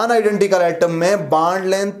 नॉन आइडेंटिकल एटम में bond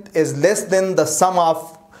length is less than the some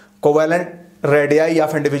of covalent radii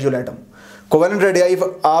of individual atom. Covalent radii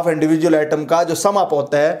of individual atom का जो सम अप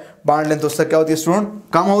होता है बॉन्ड लेंथ, उससे क्या होती है स्टूडेंट?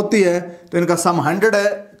 कम होती है। तो इनका सम 100 है,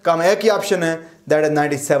 कम एक ही ऑप्शन है, दैट इज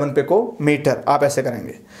 97 पे को मीटर। आप ऐसे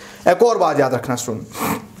करेंगे। एक और बात याद रखना स्टूडेंट,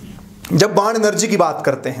 जब बॉन्ड एनर्जी की बात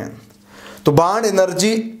करते हैं तो बॉन्ड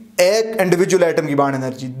एनर्जी, एक इंडिविजुअल एटम की बॉन्ड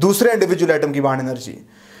एनर्जी, दूसरे इंडिविजुअल एटम की बॉन्ड एनर्जी,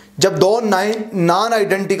 जब 2 नॉन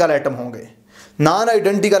आइडेंटिकल एटम होंगे, नॉन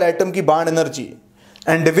आइडेंटिकल एटम की बॉन्ड एनर्जी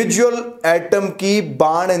इंडिविजुअल एटम की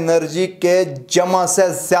बॉन्ड एनर्जी के जमा से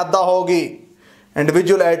ज्यादा होगी।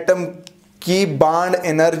 इंडिविजुअल एटम की बॉन्ड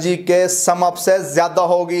एनर्जी के सम अप से ज्यादा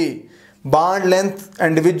होगी। बॉन्ड लेंथ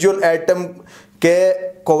इंडिविजुअल एटम के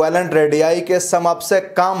कोवेलेंट रेडियाई के सम अप से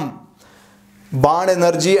कम। बॉन्ड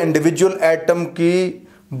एनर्जी इंडिविजुअल एटम की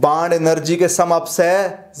बॉन्ड एनर्जी के सम अप से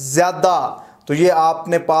ज्यादा। तो ये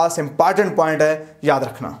आपने पास इंपॉर्टेंट पॉइंट है, याद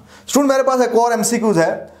रखना। स्टूडेंट मेरे पास एक और एमसीक्यूज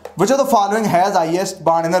है, which of the following has highest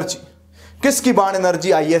bond energy? किसकी बॉन्ड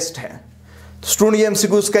एनर्जी हाईएस्ट है? तो स्टूडेंट ये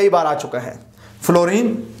एमसीक्यूज कई बार आ चुका है,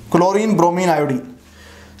 फ्लोरीन, क्लोरीन, ब्रोमीन, आयोडीन।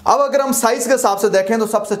 अब अगर हम साइज के हिसाब से देखें तो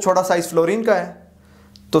सबसे छोटा साइज फ्लोरीन का है,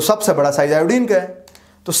 तो सबसे बड़ा साइज आयोडीन का है,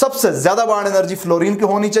 तो सबसे ज्यादा बॉन्ड एनर्जी फ्लोरीन की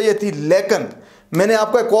होनी चाहिए थी। लेकिन मैंने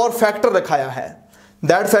आपको एक और फैक्टर दिखाया है,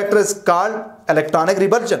 that factor is called electronic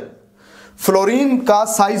repulsion. Fluorine का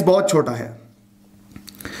साइज बहुत छोटा है,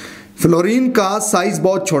 फ्लोरीन का साइज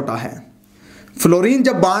बहुत छोटा है। फ्लोरीन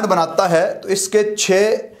जब बॉन्ड बनाता है तो इसके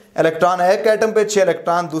 6 इलेक्ट्रॉन एक एटम पे, 6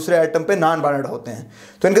 इलेक्ट्रॉन दूसरे एटम पे नॉन बॉन्डेड होते हैं,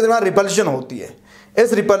 तो इनके दरमियान रिपल्शन होती है।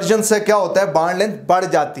 इस रिपल्शन से क्या होता है? बॉन्ड लेंथ बढ़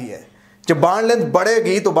जाती है। जब बॉन्ड लेंथ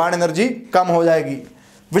बढ़ेगी तो बॉन्ड एनर्जी कम हो जाएगी।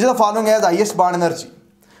 Which the following has highest bond energy?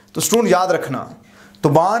 तो स्टूडेंट याद रखना, तो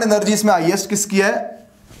बॉन्ड एनर्जी इसमें हाईएस्ट किसकी है?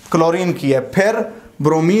 क्लोरीन की है, फिर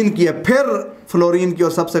ब्रोमीन की है, फिर फ्लोरीन की,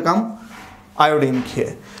 और सबसे कम आयोडीन की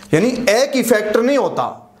है। यानी एक ही फैक्टर नहीं होता,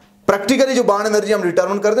 प्रैक्टिकली जो बॉन्ड एनर्जी हम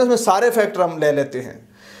डिटरमिन करते हैं उसमें सारे फैक्टर हम ले लेते हैं।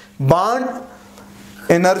 बॉन्ड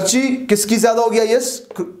एनर्जी किसकी ज्यादा हो गया? यस,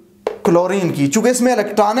 क्लोरीन की, चूंकि इसमें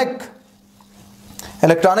इलेक्ट्रॉनिक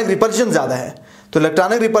रिपल्शन ज्यादा है, तो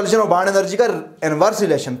इलेक्ट्रॉनिक रिपल्शन और बॉन्ड एनर्जी का इनवर्स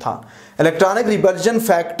रिलेशन था। इलेक्ट्रॉनिक रिपल्शन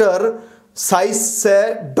फैक्टर साइज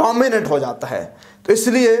से डोमिनेट हो जाता है, तो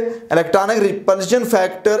इसलिए electronic repulsion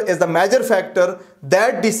factor is the major factor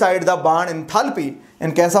that decide the bond enthalpy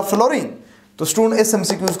in case of fluorine. तो स्टूडेंट इस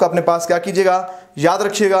एमसीक्यूज को अपने पास क्या कीजिएगा, याद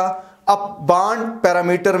रखिएगा। अब बॉन्ड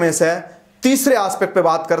पैरामीटर में से तीसरे एस्पेक्ट पे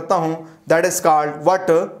बात करता हूं, that is called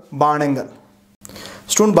what? Bond angle.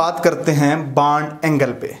 Student बात करते हैं बॉन्ड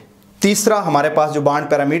एंगल पे। तीसरा हमारे पास जो बॉन्ड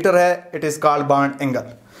पैरामीटर है, it is called bond angle.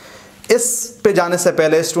 इस पे जाने से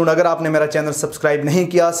पहले स्टूडेंट अगर आपने मेरा चैनल सब्सक्राइब नहीं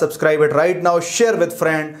किया, subscribe it right now, share with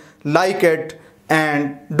friend, like it and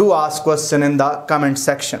do ask question in the comment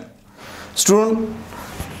section.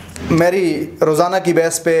 Student मेरी रोज़ाना की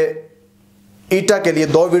बेस पे ईटा के लिए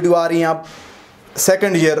 2 वीडियो आ रही हैं। आप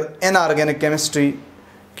सेकंड ईयर इनऑर्गेनिक केमिस्ट्री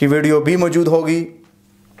की वीडियो भी मौजूद होगी।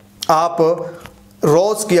 आप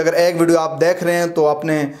रोज़ की अगर एक वीडियो आप देख रहे हैं तो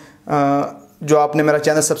अपने जो आपने मेरा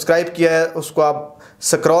चैनल सब्सक्राइब किया है उसको आप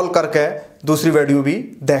स्क्रॉल करके दूसरी वीडियो भी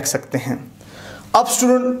देख सकते हैं। अब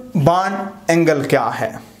स्टूडेंट बॉन्ड एंगल क्या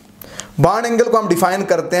है? बॉन्ड एंगल को हम डिफाइन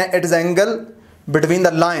करते हैं, it is angle between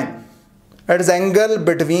the line, it is angle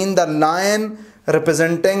between the line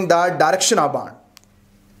representing the direction of bond,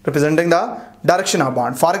 representing the direction of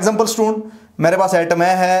bond. For example student, मेरे पास atom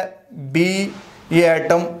है B, ये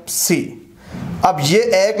atom C. अब ये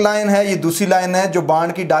एक लाइन है, ये दूसरी लाइन है जो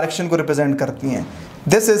बॉन्ड की डायरेक्शन को रिप्रेजेंट करती हैं.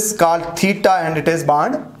 This is called theta and it is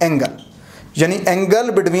bond angle. यानी angle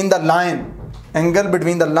between the line, angle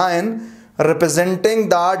between the line representing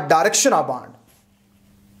the direction of bond.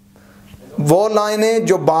 वो लाइनें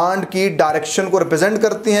जो बॉन्ड की डायरेक्शन को रिप्रेजेंट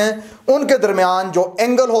करती हैं, उनके दरमियान जो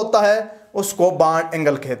एंगल होता है उसको बॉन्ड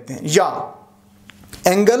एंगल कहते हैं. या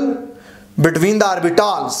angle between the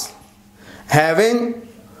orbitals having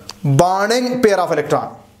bonding pair of electron,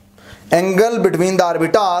 angle between the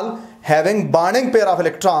orbital having bonding pair of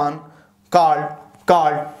electron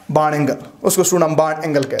called bond angle. उसको स्टूडेंट हम bond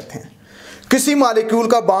angle कहते हैं. किसी मॉलिक्यूल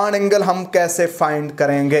का bond angle हम कैसे फाइंड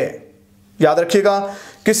करेंगे? याद रखिएगा,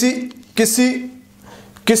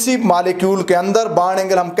 किसी मॉलिक्यूल के अंदर बॉन्ड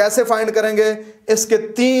एंगल हम कैसे फाइंड करेंगे, इसके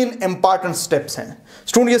 3 इंपॉर्टेंट स्टेप्स हैं.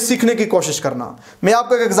 स्टूडेंट ये सीखने की कोशिश करना. मैं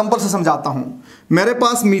आपको एक एग्जांपल से समझाता हूं. मेरे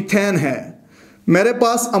पास मीथेन है, मेरे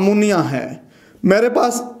पास अमोनिया है, मेरे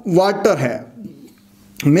पास वाटर है.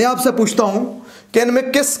 मैं आपसे पूछता हूं कि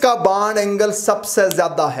इनमें किसका बॉन्ड एंगल सबसे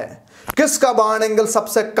ज्यादा है, किसका बॉन्ड एंगल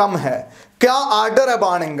सबसे कम है? क्या ऑर्डर है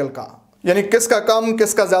बॉन्ड एंगल का, यानी किसका कम,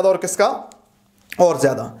 किसका ज्यादा और किसका और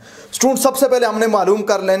ज्यादा? स्टूडेंट सबसे पहले हमने मालूम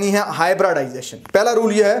कर लेनी है हाइब्रिडाइजेशन. पहला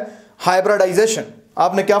रूल यह है हाइब्रिडाइजेशन.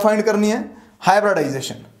 आपने क्या फाइंड करनी है?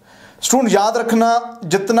 हाइब्रिडाइजेशन. स्टूडेंट याद रखना,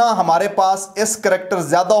 जितना हमारे पास एस कैरेक्टर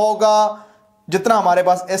ज्यादा होगा, जितना हमारे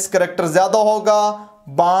पास एस कैरेक्टर ज्यादा होगा,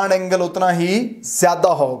 बॉन्ड एंगल उतना ही ज्यादा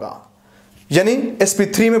होगा. यानी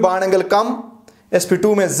sp3 में बॉन्ड एंगल कम,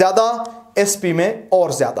 sp2 में ज्यादा, sp में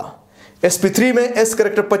और ज्यादा. sp3 में एस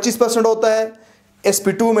कैरेक्टर 25% होता है,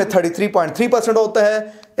 sp2 में 33.3% होता है,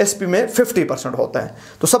 sp में 50% होता है.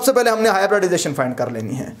 तो सबसे पहले हमने हाइब्रिडाइजेशन फाइंड कर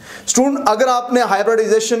लेनी है. स्टूडेंट अगर आपने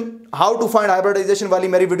hybridisation, how to find hybridisation वाली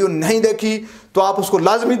मेरी वीडियो नहीं देखी तो आप उसको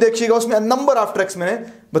लाजमी देखिएगा, उसमें नंबर ऑफ ट्रिक्स मैंने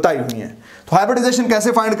बताई हुई हैं. तो हाइब्रिडाइजेशन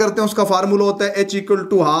कैसे फाइंड करते हैं, उसका फार्मूला होता है H =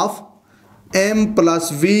 ½ m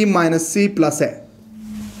 + v - c + a.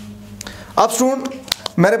 अब स्टूडेंट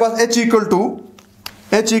मेरे पास H =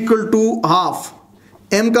 ½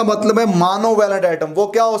 M का मतलब है मोनोवैलेंट एटम. वो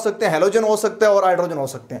क्या हो सकते हैं? हेलोजन हो सकते हैं और हाइड्रोजन हो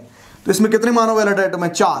सकते हैं. तो इसमें कितने मोनोवैलेंट एटम है?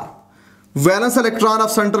 4. Valence electron of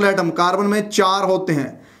central atom, carbon में 4 होते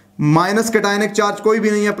हैं. माइनस कैटायनिक चार्ज कोई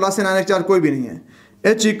भी नहीं है, प्लस एनायनिक चार्ज कोई भी नहीं है.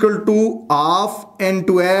 H = ½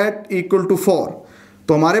 N2 = 4.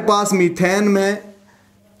 तो हमारे पास मीथेन में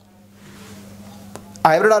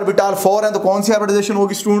हाइब्रिड ऑर्बिटल 4 है, तो कौन सी हाइब्रिडाइजेशन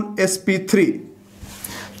होगी स्टूडेंट? sp3.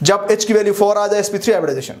 जब H की वैल्यू 4 आ जाए sp3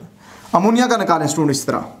 हाइब्रिडाइजेशन. अमोनिया का निकालें स्टूडेंट इस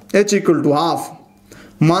तरह, H = ½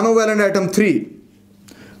 monovalent atom 3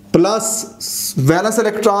 plus valence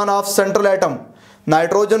electron of central atom,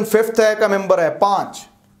 nitrogen 5th है का मेंबर है 5,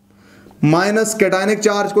 माइनस कैटायनिक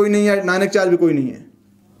चार्ज कोई नहीं है, एनायनिक चार्ज भी कोई नहीं है.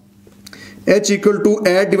 H =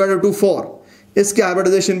 8/4. इसकी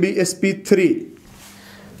हाइब्रिडाइजेशन भी sp3.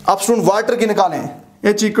 अब स्टूडेंट वाटर की निकालें,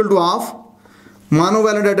 H = ½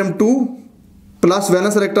 monovalent atom 2 plus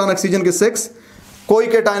valence electron oxygen के 6, कोई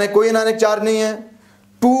कैटायनिक कोई एनायनिक चार्ज नहीं है.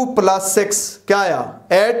 2 + 6 क्या आया?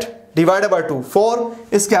 8/2 4.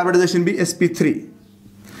 इसकी हाइब्रिडाइजेशन भी sp3.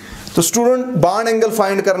 तो स्टूडेंट बॉन्ड एंगल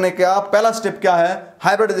फाइंड करने का पहला स्टेप क्या है?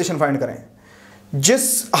 हाइब्रिडाइजेशन फाइंड करें. जिस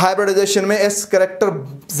हाइब्रिडाइजेशन में एस कैरेक्टर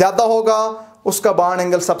ज्यादा होगा उसका बॉन्ड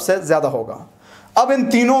एंगल सबसे ज्यादा होगा. अब इन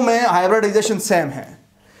तीनों में हाइब्रिडाइजेशन सेम है.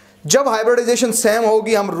 जब हाइब्रिडाइजेशन सेम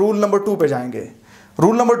होगी हम रूल नंबर 2 पे जाएंगे.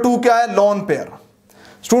 रूल नंबर 2 क्या है? Lone pair.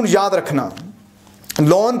 स्टूडेंट याद रखना,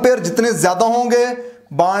 लोन पेयर जितने ज्यादा होंगे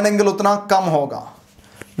बॉन्ड एंगल उतना कम होगा.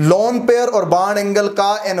 लोन पेयर और बॉन्ड एंगल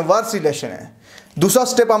का इनवर्स रिलेशन है. दूसरा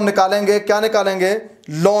स्टेप हम निकालेंगे, क्या निकालेंगे?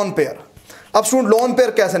 Lone pair. अब स्टूडेंट लोन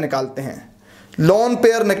पेयर कैसे निकालते हैं? लोन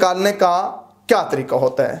पेयर निकालने का क्या तरीका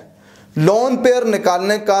होता है? लोन पेयर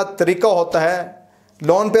निकालने का तरीका होता है,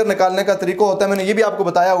 लोन पेयर निकालने का तरीका होता है, मैंने ये भी आपको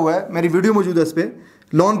बताया हुआ है, मेरी वीडियो मौजूद है इस पे.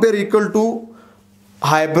 Lone pair equal to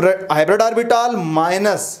hybrid orbital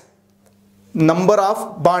minus number of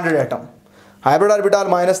bonded atom. Hybrid orbital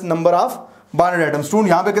minus number of bonded atom. Student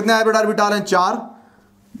यहां पे कितने हाइब्रिड ऑर्बिटल हैं? 4.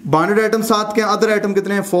 बॉन्डेड एटम 7 के, अदर एटम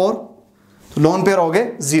कितने हैं? 4. तो लोन पेयर हो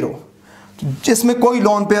गए 0. जिसमें कोई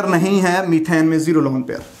लोन पेयर नहीं है, मीथेन में 0 लोन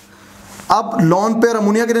पेयर. अब लोन पेयर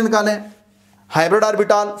अमोनिया के लिए निकालें. Hybrid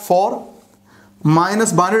orbital 4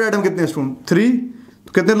 minus bonded atom कितने स्टूडेंट? 3.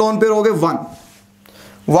 तो कितने लोन पेयर हो गए? 1.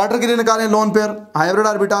 वाटर के लिए निकालें लोन पेयर. हाइब्रिड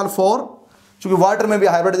ऑर्बिटल 4, क्योंकि वाटर में भी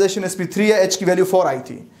हाइब्रिडाइजेशन sp3 है, H की वैल्यू 4 आई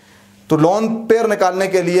थी. तो लोन पेयर निकालने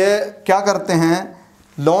के लिए क्या करते हैं?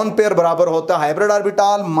 लोन पेयर बराबर होता है hybrid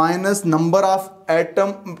orbital minus number of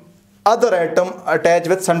atom other atom attach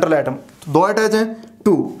with central atom, तो 2 अटैच हैं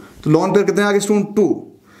 2, तो लोन पेयर कितने आ गए स्टूडेंट 2।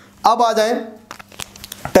 अब आ जाए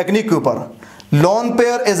टेक्निक के ऊपर। Lone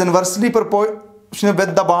pair is inversely proportional with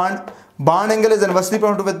the bond angle is inversely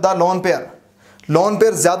proportional with the lone pair. Lone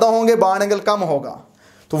pair ज्यादा होंगे, बॉन्ड एंगल कम होगा।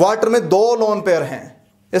 तो वाटर में 2 लोन पेयर हैं,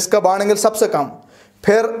 इसका बॉन्ड एंगल सबसे कम।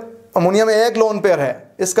 फिर अमोनिया में 1 लोन पेयर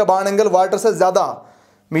है, इसका बॉन्ड एंगल वाटर से ज्यादा।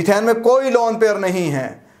 मीथेन में कोई लोन पेयर नहीं है,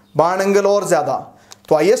 बॉन्ड एंगल और ज्यादा।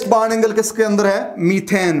 तो हाईएस्ट बॉन्ड एंगल किसके अंदर है?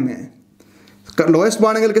 मीथेन में। लोएस्ट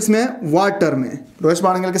बॉन्ड एंगल किसमें है? वाटर में। लोएस्ट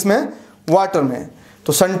बॉन्ड एंगल किसमें है? वाटर में।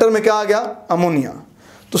 तो सेंटर में क्या आ गया? अमोनिया।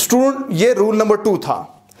 तो स्टूडेंट ये रूल नंबर 2 था।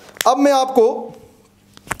 अब मैं आपको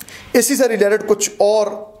इसी से रिलेटेड कुछ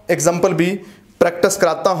और एग्जांपल भी प्रैक्टिस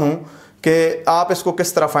कराता हूं कि आप इसको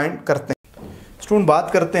किस तरह फाइंड करते हैं। स्टूडेंट बात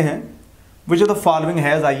करते हैं which of the following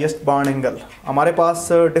has highest bond angle. हमारे पास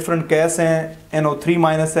डिफरेंट केस हैं, NO3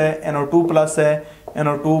 माइनस है, NO2 प्लस है,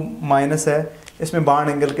 NO2 माइनस है। इसमें बॉन्ड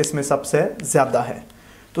एंगल किसमें सबसे ज़्यादा है?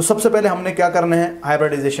 तो सबसे पहले हमने क्या करना है?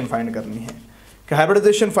 हाइब्रिडाइजेशन फाइंड करनी है। कि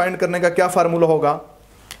हाइब्रिडाइजेशन फाइंड करने का क्या फार्मूला होगा?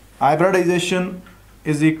 Hybridisation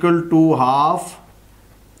is equal to half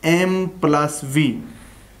M plus V।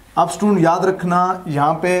 अब स्टूडेंट याद रखना,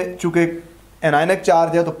 यहाँ पे चूंकि एनायनिक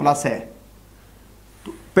चार्ज है तो प्लस है,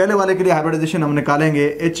 तो पहले वाले के लिए हाइब्रिडाइजेशन हम निकालेंगे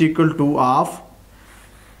H equal to half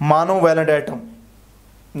monovalent atom.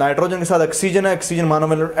 Nitrogen के साथ ऑक्सीजन है, ऑक्सीजन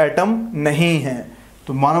मोनोवैलेंट एटम नहीं है,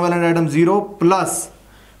 तो मोनोवैलेंट एटम 0 प्लस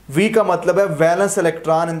V का मतलब है valence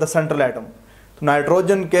electron in the central atom. तो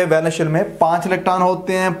नाइट्रोजन के वैलेंस शेल में 5 इलेक्ट्रॉन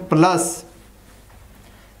होते हैं, प्लस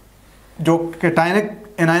जो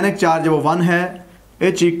कैटायनिक एनायनिक चार्ज है वो 1 है।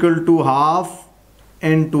 H equal to half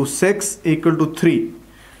N2 6 equal to 3।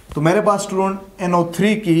 तो मेरे पास स्टूडेंट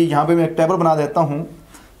NO3 की, यहाँ पे मैं एक टेबल बना देता हूँ,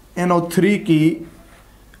 NO3 की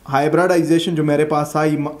हाइब्रिडाइजेशन जो मेरे पास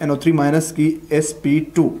आई NO3 माइनस की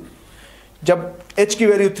sp2। जब H की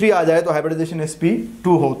वैल्यू 3 आ जाए तो हाइब्रिडाइजेशन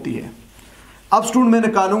sp2 होती है। अब स्टूडेंट मैं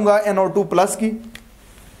निकालूंगा NO2 प्लस की,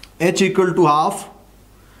 H equal to half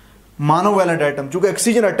monovalent atom. चूंकि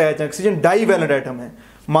ऑक्सीजन अटैच है, ऑक्सीजन डाईवैलेंट एटम है,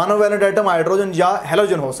 मोनोवैलेंट एटम हाइड्रोजन या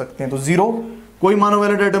हेलोजन हो सकते हैं, तो 0 कोई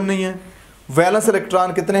मोनोवैलेंट एटम नहीं है। वैलेंस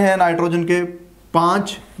इलेक्ट्रॉन कितने हैं नाइट्रोजन के?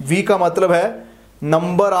 5। V का मतलब है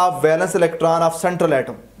number of valence electron of central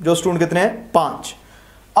atom, जो स्टूडेंट कितने हैं? 5।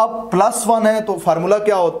 अब +1 है तो फार्मूला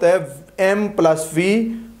क्या होता है? M plus V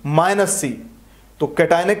minus C। तो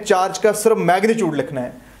कैटायनिक चार्ज का सिर्फ मैग्नीट्यूड लिखना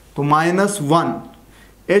है, तो -1।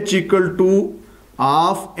 H equal to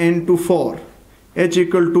half N2 4, H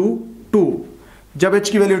equal to 2। जब H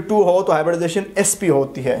की वैल्यू 2 हो तो हाइब्रिडाइजेशन sp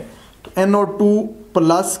होती है। तो NO2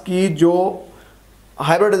 प्लस की जो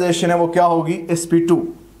हाइब्रिडाइजेशन है वो क्या होगी? sp2।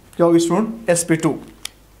 क्या होगी स्टूडेंट? sp2।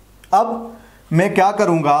 अब मैं क्या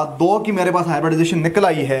करूंगा, 2 की मेरे पास हाइब्रिडाइजेशन निकल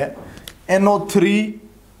आई है, NO3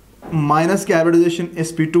 माइनस की हाइब्रिडाइजेशन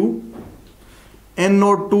sp2,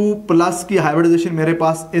 NO2 प्लस की हाइब्रिडाइजेशन मेरे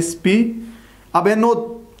पास sp। अब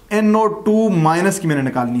NO2 माइनस की मैंने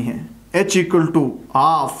निकालनी है, H equal to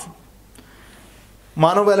half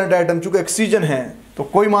monovalent atom. चूंकि ऑक्सीजन है तो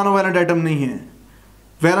कोई मोनोवैलेंट एटम नहीं है,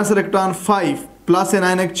 valence electron 5 plus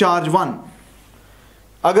anionic charge 1।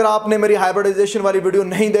 अगर आपने मेरी हाइब्रिडाइजेशन वाली वीडियो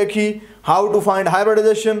नहीं देखी, हाउ टू फाइंड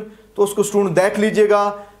हाइब्रिडाइजेशन, तो उसको स्टूडेंट देख लीजिएगा,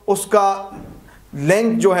 उसका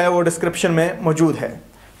लिंक जो है वो डिस्क्रिप्शन में मौजूद है।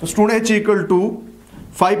 तो student H equal to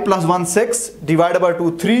 5 plus 1 6 divide by 2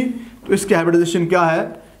 3। तो इसकी हाइब्रिडाइजेशन क्या है?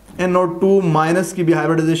 NO2 माइनस की भी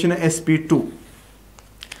हाइब्रिडाइजेशन है sp2।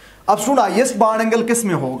 अब स्टूडेंट हाईएस्ट बॉन्ड एंगल किस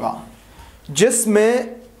में होगा?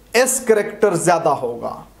 जिसमें S करेक्टर ज्यादा होगा।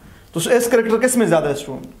 तो S करेक्टर किस में ज्यादा है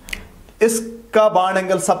स्टूडेंट? इसका बॉन्ड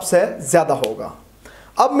एंगल सबसे ज्यादा होगा।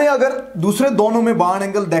 अब मैं अगर दूसरे दोनों में बॉन्ड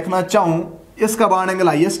एंगल देखना चाहूं, इसका बॉन्ड एंगल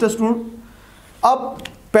हाईएस्ट है स्टूडेंट। अब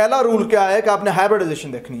पहला रूल क्या है कि आपने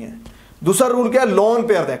हाइब्रिडाइजेशन देखनी है, दूसरा रूल क्या है? लोन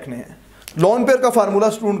पेयर देखने हैं। लोन पेयर का फार्मूला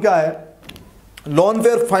स्टूडेंट क्या है? लोन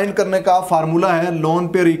पेयर फाइंड करने का फार्मूला है lone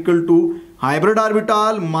pair equal to hybrid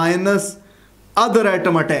orbital minus other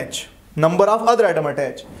atom attach, number of other atom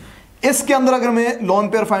attach. इसके अंदर अगर मैं लोन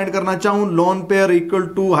पेयर फाइंड करना चाहूं, lone pair equal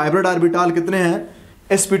to hybrid orbital कितने हैं?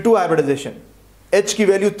 sp2 हाइब्रिडाइजेशन, H की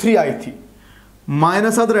वैल्यू 3 आई थी,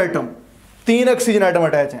 minus other atom 3 oxygen atom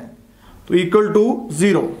attach हैं, तो इक्वल टू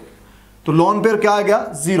 0। तो लोन पेयर क्या आ गया?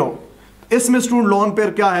 0। इसमें स्टूडेंट लोन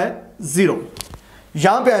पेयर क्या है? 0।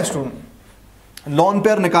 यहां पे है स्टूडेंट लोन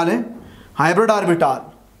पेयर निकालें, हाइब्रिड ऑर्बिटल,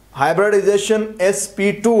 हाइब्रिडाइजेशन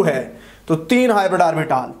sp2 है, तो 3 hybrid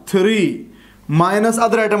orbital 3 minus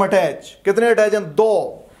other atom attach, कितने अटैच हैं?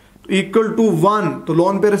 2, इक्वल टू 1। तो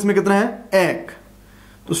लोन पेयर इसमें कितना है? 1।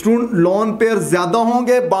 तो स्टूडेंट लोन पेयर ज्यादा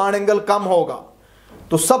होंगे, बॉन्ड एंगल कम होगा।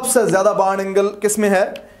 तो सबसे ज्यादा बॉन्ड एंगल किस में है?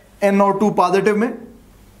 NO2 पॉजिटिव में,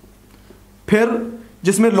 फिर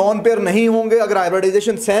जिसमें लोन पेयर नहीं होंगे, अगर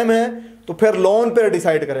हाइब्रिडाइजेशन सेम है तो फिर लोन पेयर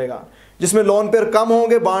डिसाइड करेगा। जिसमें लोन पेयर कम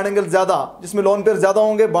होंगे बॉन्ड एंगल ज्यादा, जिसमें लोन पेयर ज्यादा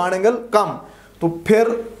होंगे बॉन्ड एंगल कम, तो फिर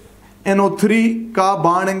NO3 का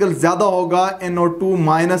बॉन्ड एंगल ज्यादा होगा NO2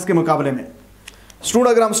 माइनस के मुकाबले में। स्टूडेंट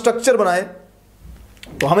अगर हम स्ट्रक्चर बनाए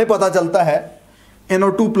तो हमें पता चलता है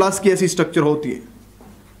NO2 प्लस की ऐसी स्ट्रक्चर होती है,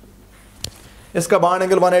 इसका बॉन्ड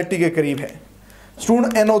एंगल 180 के करीब है।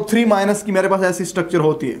 स्टूडेंट NO3 माइनस की मेरे पास ऐसी स्ट्रक्चर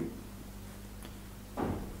होती है,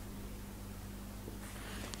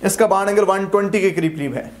 इसका बॉन्ड एंगल 120 के करीब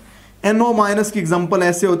करीब है। NO माइनस की एग्जांपल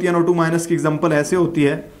ऐसे होती है, NO2 माइनस की एग्जांपल ऐसे होती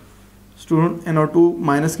है। स्टूडेंट NO2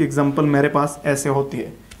 माइनस की एग्जांपल मेरे पास ऐसे होती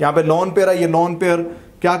है। यहाँ पे लोन पेयर है, ये लोन पेयर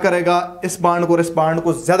क्या करेगा, इस बॉन्ड को और इस बॉन्ड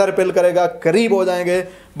को ज्यादा रिपेल करेगा, करीब हो जाएंगे,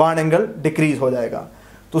 बॉन्ड एंगल डिक्रीज हो जाएगा।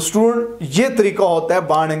 तो स्टूडेंट ये तरीका होता है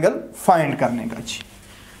बॉन्ड एंगल फाइंड करने का जी।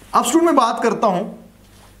 अब स्टूडेंट मैं बात करता हूं,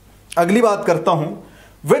 अगली बात करता हूं,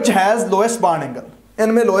 which has lowest bond angle.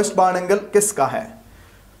 इनमें लोएस्ट बॉन्ड एंगल किसका है।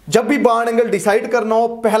 जब भी बॉन्ड एंगल डिसाइड करना हो,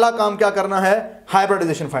 पहला काम क्या करना है,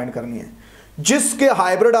 हाइब्रिडाइजेशन फाइंड करनी है। जिसके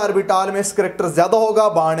हाइब्रिड ऑर्बिटल में इस करैक्टर ज्यादा होगा,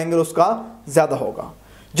 बॉन्ड एंगल उसका ज्यादा होगा।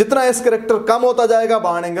 जितना इस करैक्टर कम होता जाएगा,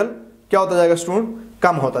 बॉन्ड एंगल क्या होता जाएगा स्टूडेंट,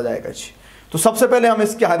 कम होता जाएगा जी। तो सबसे पहले हम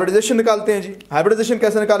इसकी हाइब्रिडाइजेशन निकालते हैं जी। हाइब्रिडाइजेशन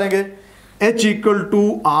कैसे निकालेंगे, H equal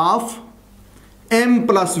two of M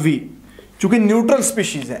plus V। चूंकि न्यूट्रल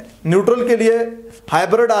स्पीशीज है, न्यूट्रल के लिए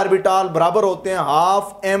हाइब्रिड ऑर्बिटल बराबर होते हैं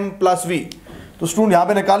हाफ M प्लस V। तो स्टूडेंट यहां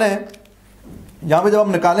पे निकालें, यहां पे जब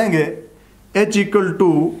हम निकालेंगे H इक्वल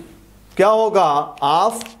टू क्या होगा,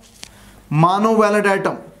 ऑफ मोनोवैलेंट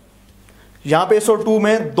एटम। यहां पे SO2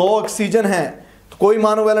 में 2 ऑक्सीजन है तो कोई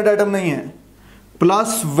मोनोवैलेंट एटम नहीं है,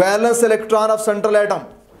 plus valence electron of central atom.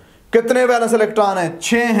 कितने वैलेंस इलेक्ट्रॉन हैं,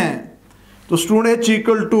 6 हैं। तो student H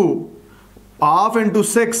equal to half into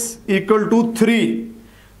 6 equal to 3।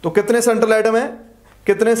 तो कितने सेंट्रल एटम है,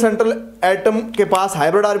 कितने सेंट्रल एटम के पास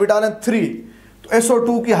हाइब्रिड ऑर्बिटल है, 3। तो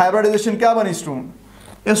SO2 की हाइब्रिडाइजेशन क्या बनी स्टूडेंट,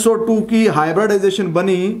 SO2 की हाइब्रिडाइजेशन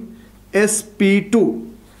बनी sp2।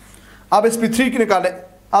 अब sp3 की निकालें,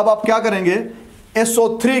 अब आप क्या करेंगे,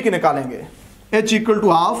 SO3 की निकालेंगे। H equal to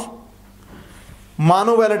half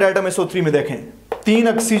monovalent atom SO3 में देखें 3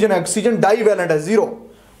 ऑक्सीजन, ऑक्सीजन डाईवैलेंट है, 0,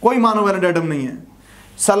 कोई मोनोवैलेंट एटम नहीं है।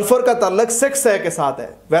 सल्फर का ताल्लुक 6 है के साथ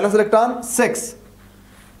है, valence electron 6।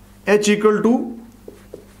 H equal to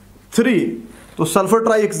 3। तो सल्फर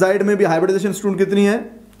ट्राइऑक्साइड में भी हाइब्रिडाइजेशन स्टूडेंट कितनी है,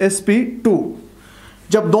 sp2।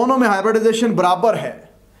 जब दोनों में हाइब्रिडाइजेशन बराबर है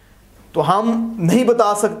तो हम नहीं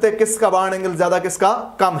बता सकते किसका बॉन्ड एंगल ज्यादा किसका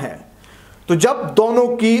कम है। तो जब दोनों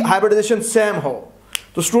की हाइब्रिडाइजेशन सेम हो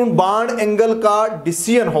तो स्टूडेंट बॉन्ड एंगल का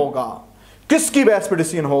डिसीजन होगा, किसकी बेस पे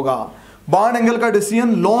डिसीजन होगा, बॉन्ड एंगल का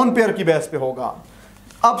डिसीजन लोन पेयर की बेस पे होगा।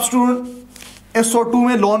 अब स्टूडेंट SO2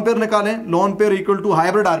 में लोन पेयर निकालें, lone pair equal to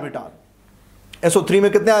hybrid orbital. SO3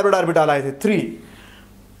 में कितने हाइब्रिड ऑर्बिटल आए थे, 3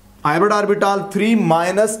 hybrid orbital, 3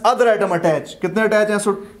 minus other atom attach. कितने अटैच हैं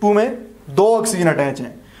SO2 में, 2 ऑक्सीजन अटैच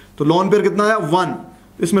हैं। तो लोन पेयर कितना है, 1।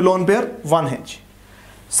 इसमें लोन पेयर 1 है।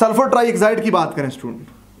 सल्फर ट्राइऑक्साइड की बात करें student,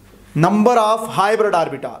 number of hybrid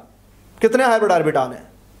orbital, कितने हाइब्रिड ऑर्बिटल हैं,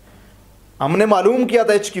 हमने मालूम किया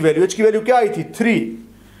था H की वैल्यू क्या आई थी, 3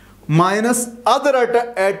 minus other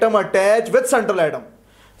atom attach with central atom.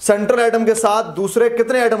 Central atom के साथ दूसरे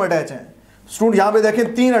कितने एटम अटैच हैं स्टूडेंट, यहां पे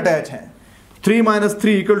देखें 3 अटैच हैं। 3 माइनस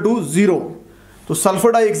 3 इक्वल टू 0। तो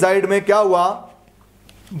सल्फर डाइऑक्साइड में क्या हुआ,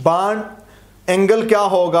 बॉन्ड एंगल क्या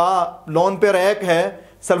होगा, लोन पेयर 1 है,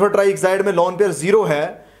 सल्फर ट्राइऑक्साइड में लोन पेयर 0 है।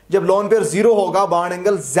 जब लोन पेयर 0 होगा बॉन्ड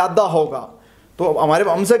एंगल ज्यादा होगा। तो हमारे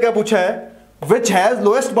हमसे क्या पूछा है, which has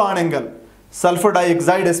lowest bond angle, sulphur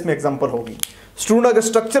dioxide इसमें एग्जांपल होगी। स्टूडेंट अगर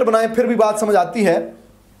स्ट्रक्चर बनाए फिर भी बात समझ आती है।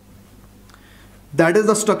 That is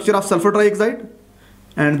the structure of sulphur trioxide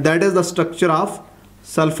and that is the structure of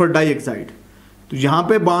sulphur dioxide. तो यहां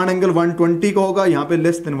पे बॉन्ड एंगल 120 का होगा, यहां पे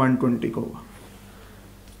लेस देन 120 का होगा।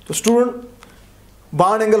 तो स्टूडेंट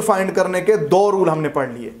बॉन्ड एंगल फाइंड करने के 2 रूल हमने पढ़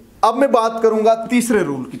लिए। अब मैं बात करूंगा तीसरे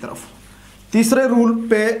रूल की तरफ। तीसरे रूल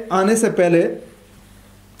पे आने से पहले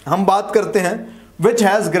हम बात करते हैं which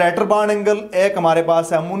has greater bond angle. एक हमारे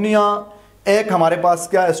पास है अमोनिया, एक हमारे पास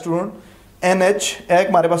क्या है स्टूडेंट, NH, एक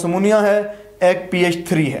हमारे पास अमोनिया है, एक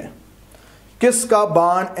PH3 है। किसका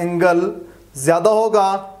बॉन्ड एंगल ज्यादा होगा,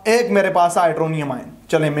 एक मेरे पास हाइड्रोनियम आयन।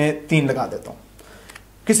 चले मैं 3 लगा देता हूं।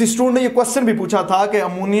 किसी स्टूडेंट ने ये क्वेश्चन भी पूछा था कि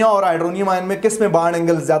अमोनिया और हाइड्रोनियम आयन में किस में बॉन्ड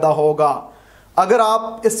एंगल ज्यादा होगा। अगर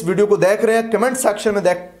आप इस वीडियो को देख रहे हैं, कमेंट सेक्शन में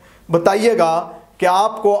बताइएगा कि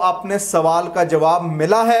आपको अपने सवाल का जवाब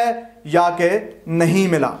मिला है या कि नहीं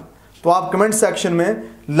मिला। तो आप कमेंट सेक्शन में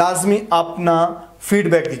लाजमी अपना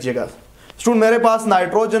फीडबैक दीजिएगा। स्टूडेंट मेरे पास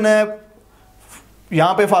नाइट्रोजन है,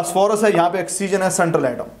 यहां पे फास्फोरस है, यहां पे ऑक्सीजन है, सेंट्रल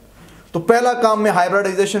एटम। तो पहला काम मैं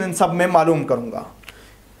हाइब्रिडाइजेशन इन सब में मालूम करूंगा।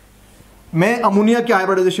 मैं अमोनिया की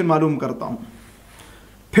हाइब्रिडाइजेशन मालूम करता हूं,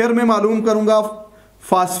 फिर मैं मालूम करूंगा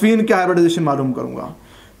फास्फीन की हाइब्रिडाइजेशन मालूम करूंगा,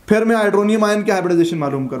 फिर मैं हाइड्रोनियम आयन की हाइब्रिडाइजेशन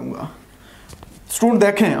मालूम करूंगा। स्टूडेंट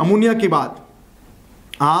देखें, अमोनिया की बात,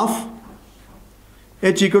 half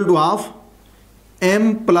H equal to half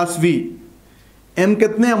M plus V। M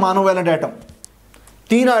कितने हैं मोनोवैलेंट एटम,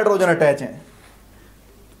 3 हाइड्रोजन अटैच हैं।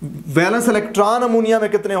 वैलेंस इलेक्ट्रॉन अमोनिया में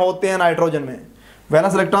कितने होते हैं, नाइट्रोजन में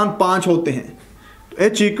वैलेंस इलेक्ट्रॉन 5 होते हैं। तो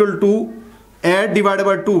H equal to 8 divided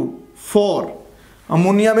by 2 4।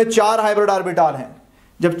 Ammonia में 4 हाइब्रिड ऑर्बिटल हैं।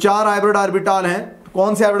 जब 4 हाइब्रिड ऑर्बिटल हैं तो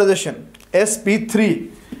कौन सी हाइब्रिडाइजेशन, sp3।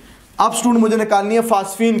 अब स्टूडेंट मुझे निकालनी है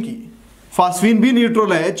फास्फीन की। फास्फीन भी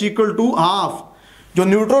न्यूट्रल है, H इक्वल टू हाफ। जो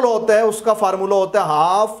न्यूट्रल होता है उसका फार्मूला होता है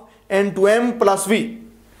half N2M plus V।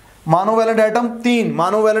 Monovalent atom 3,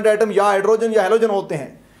 monovalent atom या हाइड्रोजन या हैलोजन होते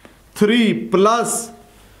हैं। 3 plus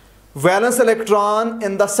valence electron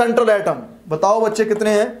in the central atom. बताओ बच्चे कितने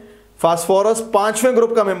हैं, फास्फोरस 5वें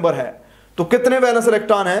ग्रुप का मेंबर है, तो कितने वैलेंस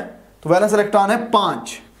इलेक्ट्रॉन है, तो वैलेंस इलेक्ट्रॉन है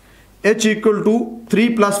 5। H equal to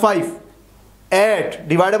 3 plus 5 8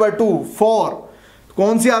 divided by 2 4।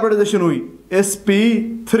 कौन सी हाइब्रिडाइजेशन हुई,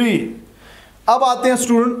 sp3। अब आते हैं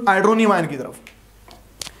स्टूडेंट हाइड्रोनियम आयन की तरफ।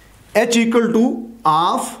 H equal to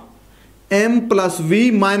half M plus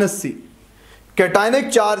V minus C। Cationic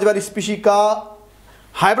charge वाली स्पीशी का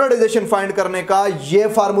हाइब्रिडाइजेशन फाइंड करने का यह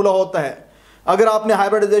फार्मूला होता है। अगर आपने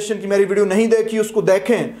हाइब्रिडाइजेशन की मेरी वीडियो नहीं देखी उसको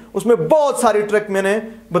देखें, उसमें बहुत सारी ट्रिक मैंने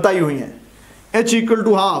बताई हुई हैं। H equal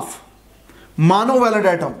to half monovalent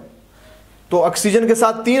atom, तो ऑक्सीजन के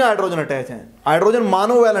साथ 3 हाइड्रोजन अटैच हैं, हाइड्रोजन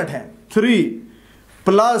मोनोवैलेंट हैं। 3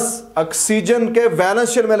 प्लस ऑक्सीजन के वैलेंस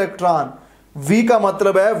शेल में इलेक्ट्रॉन, V का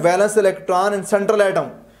मतलब है valence electron in central atom.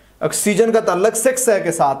 Oxygen का ताल्लुक 6 है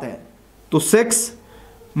के साथ है, तो 6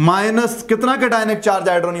 माइनस कितना कैटायनिक चार्ज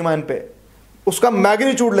हाइड्रोनियम आयन पे, उसका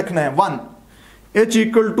मैग्नीट्यूड लिखना है 1। H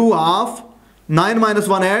equal to half 9 minus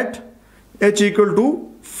 1 8, H equal to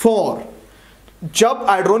 4। जब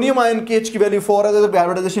हाइड्रोनियम आयन की H की वैल्यू 4 है तो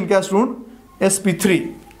हाइब्रिडाइजेशन क्या स्टूडेंट, sp3।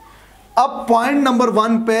 अब पॉइंट नंबर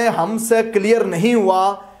 1 पे हमसे क्लियर नहीं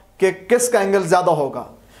हुआ कि किसका एंगल ज्यादा होगा,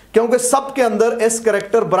 क्योंकि सबके अंदर s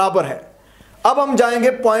कैरेक्टर बराबर है। अब हम जाएंगे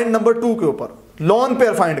पॉइंट नंबर 2 के ऊपर, लोन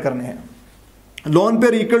पेयर फाइंड करने हैं। Lone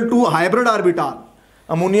pair equal to hybrid orbital.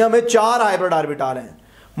 Ammonia में 4 हाइब्रिड ऑर्बिटल हैं,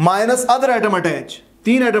 minus other atom attach,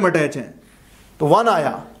 3 atom attach हैं, तो 1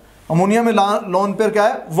 आया। अमोनिया में लोन पेयर क्या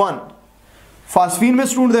है, 1। फास्फीन में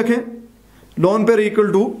स्टूडेंट देखें, lone pair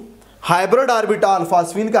equal to hybrid orbital.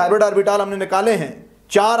 Phosphine का हाइब्रिड ऑर्बिटल हमने निकाले हैं,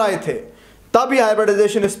 4 आए थे, तब ये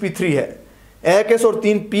हाइब्रिडाइजेशन sp3 है। एक S और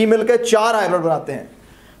 3 P मिलकर 4 हाइब्रिड बनाते हैं,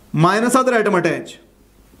 माइनस अदर एटम अटैच।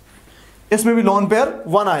 इसमें भी लोन पेयर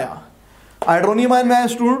 1 आया। हाइड्रोनियम आयन में आया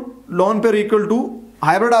student, lone pair equal to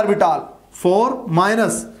hybrid orbital 4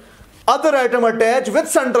 minus other atom attach with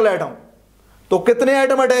central atom. तो कितने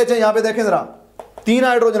एटम अटैच हैं यहां पे देखें जरा, 3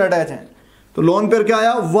 हाइड्रोजन अटैच हैं, तो लोन पेयर क्या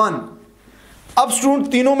आया 1। अब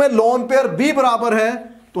स्टूडेंट तीनों में लोन पेयर भी बराबर है,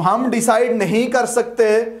 तो हम डिसाइड नहीं कर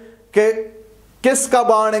सकते कि किसका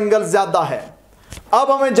बॉन्ड एंगल ज्यादा है।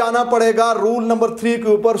 अब हमें जाना पड़ेगा रूल नंबर 3 के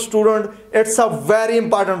ऊपर। Student it's a very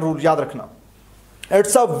important rule, याद रखना,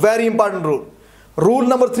 it's a very important rule. Rule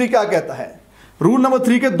number 3 क्या कहता है, रूल नंबर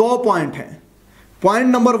 3 के 2 पॉइंट हैं। पॉइंट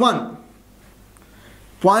नंबर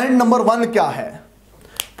 1 क्या है,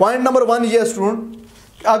 पॉइंट नंबर 1 ये स्टूडेंट,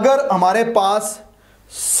 अगर हमारे पास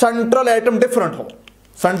सेंट्रल एटम डिफरेंट हो,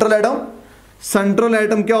 सेंट्रल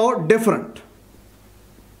एटम क्या हो, डिफरेंट,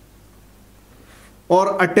 और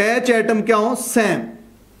अटैच एटम क्या हो, सेम।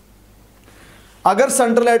 अगर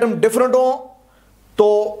सेंट्रल एटम डिफरेंट हो तो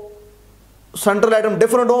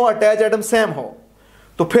अटैच एटम सेम हो,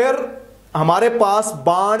 तो फिर हमारे पास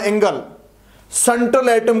बॉन्ड एंगल सेंट्रल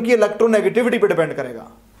एटम की इलेक्ट्रोनेगेटिविटी पे डिपेंड करेगा।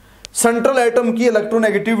 सेंट्रल एटम की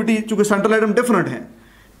इलेक्ट्रोनेगेटिविटी, चूंकि सेंट्रल एटम डिफरेंट है,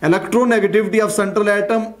 इलेक्ट्रोनेगेटिविटी ऑफ सेंट्रल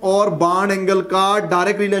एटम और बॉन्ड एंगल का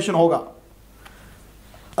डायरेक्ट रिलेशन होगा।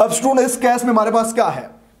 अब स्टूडेंट इस केस में हमारे पास क्या है,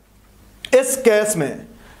 इस केस में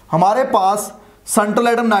हमारे पास सेंट्रल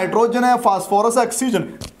एटम नाइट्रोजन है, फास्फोरस है, ऑक्सीजन,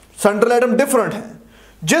 सेंट्रल एटम डिफरेंट है।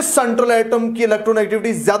 जिस सेंट्रल एटम की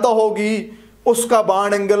इलेक्ट्रोनेगेटिविटी ज्यादा होगी उसका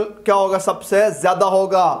बॉन्ड एंगल क्या होगा, सबसे ज्यादा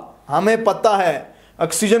होगा। हमें पता है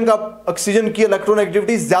ऑक्सीजन की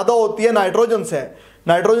इलेक्ट्रोनेगेटिविटी ज्यादा होती है नाइट्रोजन से,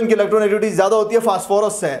 नाइट्रोजन की इलेक्ट्रोनेगेटिविटी ज्यादा होती है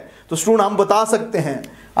फास्फोरस से। तो स्टूडेंट हम बता सकते हैं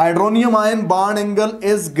hydronium ion bond angle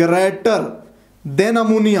is greater than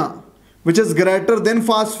ammonia which is greater than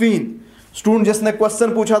phosphine. Student जिसने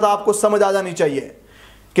क्वेश्चन पूछा था आपको समझ आ जानी चाहिए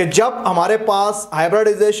कि जब हमारे पास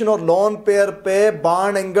हाइब्रिडाइजेशन और लोन पेयर पे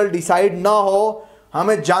बॉन्ड एंगल डिसाइड ना हो,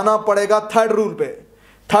 हमें जाना पड़ेगा थर्ड रूल पे।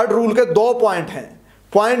 थर्ड रूल के 2 पॉइंट हैं।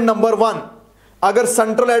 पॉइंट नंबर 1, अगर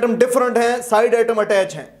सेंट्रल एटम डिफरेंट है, साइड एटम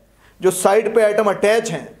अटैच हैं, जो साइड पे एटम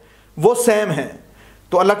अटैच हैं वो सेम है,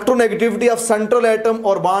 तो इलेक्ट्रोनेगेटिविटी ऑफ सेंट्रल एटम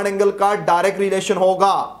और बॉन्ड एंगल का डायरेक्ट रिलेशन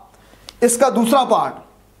होगा। इसका दूसरा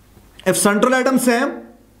part, if central atom same,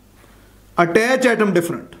 attach atom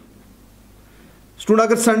different. Student,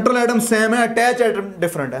 अगर सेंट्रल एटम सेम है, अटैच एटम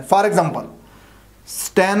डिफरेंट है, for example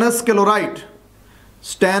stannous chloride,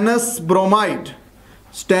 stannous bromide,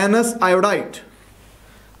 stannous iodide,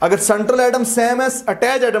 अगर central atom same है,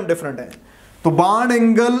 अटैच एटम डिफरेंट है, तो bond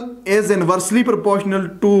angle is inversely proportional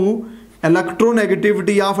to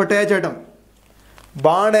electronegativity of attach atom.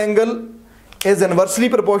 Bond angle is inversely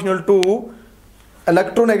proportional to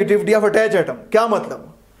electronegativity of attach atom. क्या मतलब?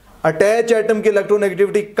 Attach atom की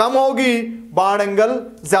electronegativity कम होगी, bond angle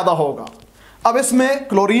ज्यादा होगा। अब इसमें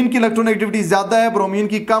क्लोरीन की इलेक्ट्रोनेगेटिविटी ज्यादा है, ब्रोमीन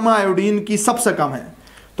की कम है, आयोडीन की सबसे कम है,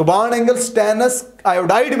 तो बॉन्ड एंगल स्टेनस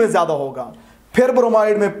आयोडाइड में ज्यादा होगा, फिर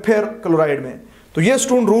ब्रोमाइड में, फिर क्लोराइड में। तो ये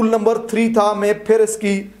स्टूडेंट रूल नंबर 3 था। मैं फिर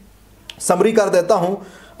इसकी समरी कर देता हूं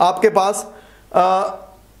आपके पास।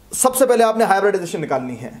 सबसे पहले आपने हाइब्रिडाइजेशन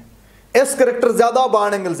निकालनी है, एस करेक्टर ज्यादा,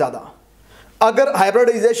 बॉन्ड एंगल ज्यादा। अगर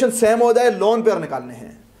हाइब्रिडाइजेशन सेम हो जाए, लोन पेयर निकालने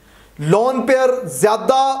हैं, लोन पेयर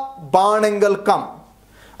ज्यादा, बॉन्ड एंगल कम।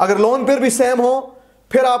 अगर लोन पेयर भी सेम हो,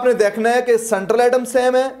 फिर आपने देखना है कि सेंट्रल एटम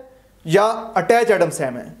सेम है या अटैच एटम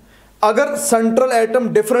सेम है। अगर सेंट्रल एटम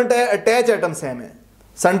डिफरेंट है, अटैच एटम सेम है,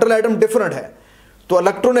 सेंट्रल एटम डिफरेंट है, तो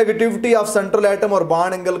इलेक्ट्रोनेगेटिविटी ऑफ सेंट्रल एटम और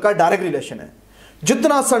बॉन्ड एंगल का डायरेक्ट रिलेशन है।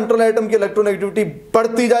 जितना सेंट्रल एटम की इलेक्ट्रोनेगेटिविटी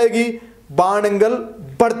बढ़ती जाएगी, बॉन्ड एंगल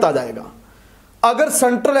बढ़ता जाएगा। अगर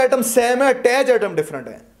सेंट्रल एटम सेम है, अटैच एटम डिफरेंट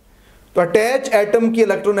है, तो अटैच एटम की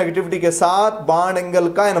इलेक्ट्रोनेगेटिविटी के साथ बॉन्ड एंगल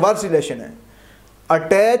का इनवर्स रिलेशन है।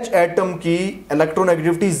 अटैच एटम की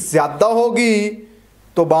इलेक्ट्रोनेगेटिविटी ज्यादा होगी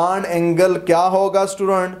तो बॉन्ड एंगल क्या होगा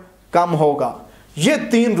स्टूडेंट? कम होगा। ये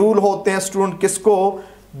 3 रूल होते हैं स्टूडेंट किसको?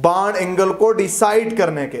 बॉन्ड एंगल को डिसाइड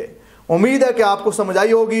करने के। उम्मीद है कि आपको समझ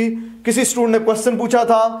आई होगी। किसी स्टूडेंट ने क्वेश्चन पूछा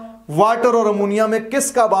था वाटर और अमोनिया में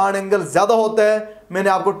किसका बॉन्ड एंगल ज्यादा होता है, मैंने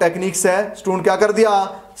आपको टेक्निक से स्टूडेंट क्या कर दिया,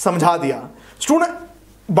 समझा दिया। स्टूडेंट,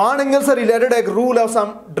 बॉन्ड एंगल से रिलेटेड एक रूल है, उसे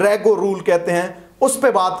हम ड्रैगो रूल कहते हैं, उस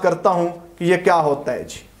पर बात करता हूं कि ये क्या होता है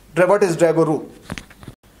जी। What is Drago rule?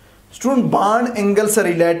 Student, bond angle से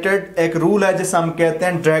रिलेटेड एक रूल है जिसे हम कहते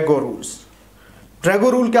हैं ड्रैगो रूल्स। ड्रैगो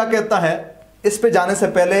रूल क्या कहता है, इस पे जाने से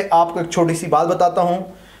पहले आपको एक छोटी सी बात बताता हूं।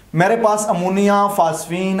 मेरे पास अमोनिया,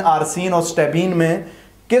 फास्फीन, आर्सीन और स्टेबीन में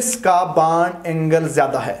किसका बॉन्ड एंगल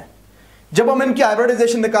ज्यादा है? जब हम इनकी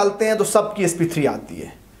हाइब्रिडाइजेशन निकालते हैं तो सबकी sp3 आती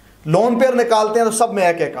है, लोन पेयर निकालते हैं तो सब में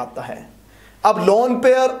एक एक आता है। अब लोन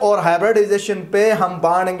पेयर और हाइब्रिडाइजेशन पे हम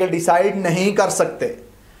बॉन्ड एंगल डिसाइड नहीं कर सकते,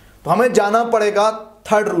 तो हमें जाना पड़ेगा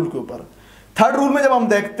थर्ड रूल के ऊपर। थर्ड रूल में जब हम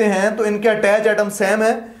देखते हैं तो इनके अटैच एटम सेम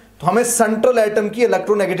है, तो हमें सेंट्रल एटम की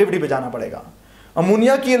इलेक्ट्रोनेगेटिविटी पे जाना पड़ेगा।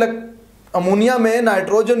 अमोनिया में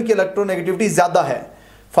नाइट्रोजन की इलेक्ट्रोनेगेटिविटी ज्यादा है,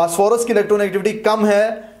 फास्फोरस की इलेक्ट्रोनेगेटिविटी कम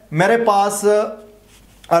है, मेरे पास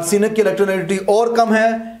आर्सेनिक की इलेक्ट्रोनेगेटिविटी और कम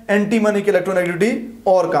है, एंटीमनी की इलेक्ट्रोनेगेटिविटी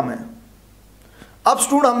और कम है। अब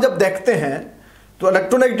स्टूडेंट, हम जब देखते हैं तो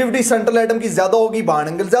इलेक्ट्रोनेगेटिविटी सेंट्रल एटम की ज्यादा होगी, बॉन्ड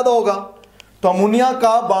एंगल ज्यादा होगा। तो अमोनिया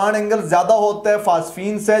का बॉन्ड एंगल ज्यादा होता है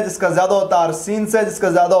फास्फीन से, जिसका ज्यादा होता है आर्सीन से, जिसका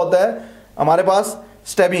ज्यादा होता है हमारे पास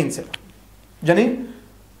स्टेबीन से। यानी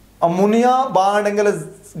ammonia bond angle is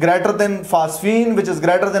greater than phosphine which is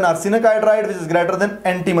greater than arsenic hydride which is greater than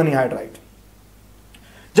antimony hydride.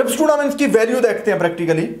 जब स्टूडेंट हम इसकी वैल्यू देखते हैं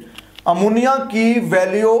प्रैक्टिकली, अमोनिया की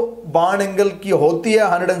वैल्यू बॉन्ड एंगल की होती है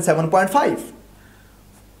 107.5।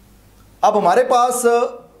 अब हमारे पास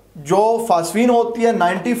जो फास्फीन होती है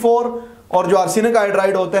 94 और जो आर्सेनिक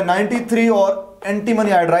हाइड्राइड होता है 93 और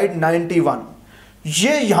एंटीमनी हाइड्राइड 91।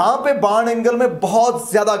 ये यहां पे बॉन्ड एंगल में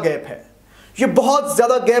बहुत ज्यादा गैप है। ये बहुत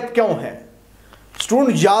ज्यादा गैप क्यों है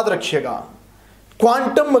स्टूडेंट? याद रखिएगा,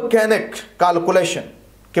 क्वांटम मैकेनिक कैलकुलेशन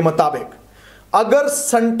के मुताबिक अगर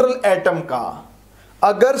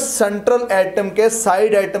सेंट्रल एटम के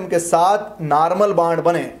साइड एटम के साथ नॉर्मल बॉन्ड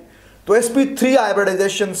बने तो sp3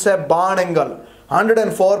 हाइब्रिडाइजेशन से बॉन्ड एंगल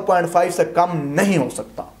 104.5 से कम नहीं हो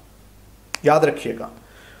सकता। याद रखिएगा।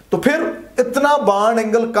 तो फिर इतना बॉन्ड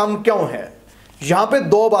एंगल कम क्यों है? यहां पे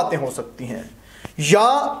 2 बातें हो सकती हैं,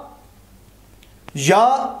 या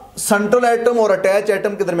सेंट्रल एटम और अटैच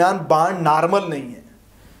एटम के दरमियान बॉन्ड नॉर्मल नहीं है।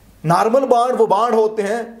 नॉर्मल बॉन्ड वो बॉन्ड होते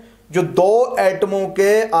हैं जो दो एटमों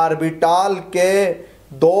के ऑर्बिटाल के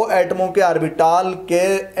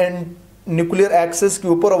न्यूक्लियर एक्सिस के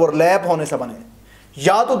ऊपर ओवरलैप होने से बने।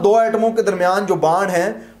 या तो 2 एटमों के दरमियान जो बॉन्ड है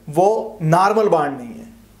वो नॉर्मल बॉन्ड नहीं है,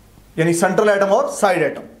 यानी सेंट्रल एटम और साइड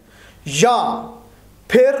एटम, या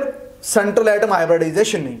फिर सेंट्रल एटम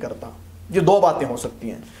हाइब्रिडाइजेशन नहीं करता। ये 2 बातें हो सकती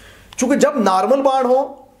हैं। क्योंकि जब नॉर्मल बॉन्ड हो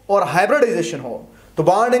और हाइब्रिडाइजेशन हो तो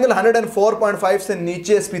बॉन्ड एंगल 104.5 से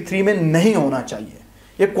नीचे sp3 में नहीं होना चाहिए,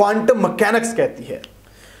 ये क्वांटम मैकेनिक्स कहती है।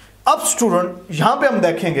 अब स्टूडेंट यहां पे हम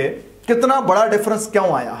देखेंगे कितना बड़ा डिफरेंस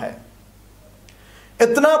क्यों आया है।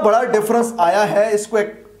 इतना बड़ा डिफरेंस आया है, इसको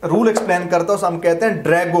एक रूल एक्सप्लेन करता हूं, हम कहते हैं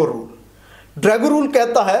ड्रैगो रूल। ड्रैगो रूल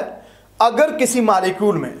कहता है अगर किसी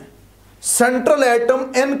मॉलिक्यूल में सेंट्रल एटम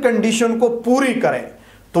इन कंडीशन को पूरी करे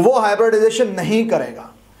तो वो हाइब्रिडाइजेशन नहीं करेगा,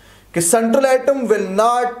 कि central atom will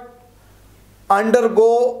not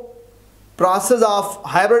undergo process of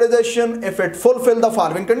hybridisation if it fulfil the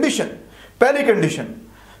following condition. पहली कंडीशन,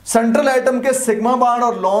 सेंट्रल एटम के सिग्मा बॉन्ड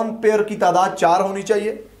और लोन पेयर की तादाद 4 होनी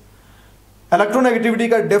चाहिए। इलेक्ट्रोनेगेटिविटी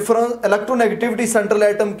का डिफरेंस, इलेक्ट्रोनेगेटिविटी सेंट्रल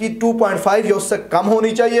एटम की 2.5 या उससे कम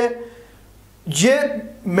होनी चाहिए। ये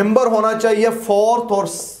मेंबर होना चाहिए फोर्थ और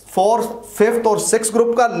फिफ्थ और सिक्स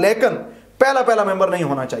ग्रुप का, लेकिन पहला मेंबर नहीं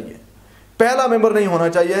होना चाहिए। पहला मेंबर नहीं होना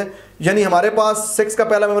चाहिए, यानी हमारे पास 6 का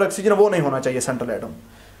पहला मेंबर ऑक्सीजन वो नहीं होना चाहिए सेंट्रल एटम।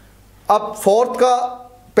 अब फोर्थ का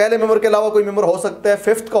पहले मेंबर के अलावा कोई मेंबर हो सकता है,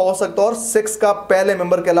 फिफ्थ का हो सकता है, और 6 का पहले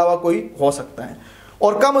मेंबर के अलावा कोई हो सकता है।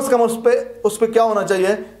 और कम से कम उस पे क्या होना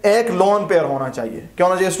चाहिए, एक लोन पेयर होना चाहिए। क्या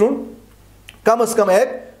होना चाहिए स्टूडेंट, कम से कम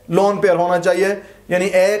एक लोन पेयर होना चाहिए, यानी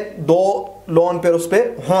 1-2 लोन पेयर उस पे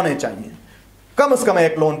होने चाहिए, कम से कम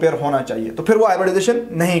एक लोन पेयर होना चाहिए, तो फिर वो हाइब्रिडाइजेशन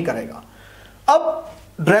नहीं करेगा। अब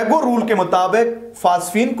ड्रैगो रूल के मुताबिक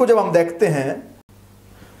फास्फीन को जब हम देखते हैं,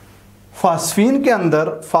 फास्फीन के अंदर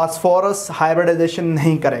फास्फोरस हाइब्रिडाइजेशन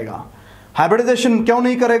नहीं करेगा। हाइब्रिडाइजेशन क्यों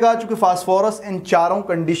नहीं करेगा, क्योंकि फास्फोरस इन चारों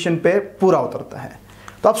कंडीशन पे पूरा उतरता है।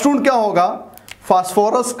 तो अब स्टूडेंट क्या होगा,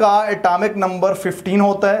 फास्फोरस का एटॉमिक नंबर 15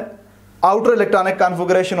 होता है, आउटर इलेक्ट्रॉनिक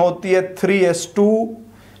कॉन्फ़िगरेशन होती है 3s2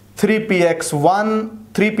 3px1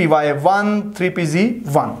 3py1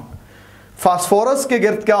 3pz1। Phosphorus के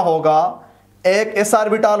गिर्द क्या होगा, एक s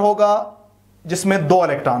ऑर्बिटल होगा जिसमें 2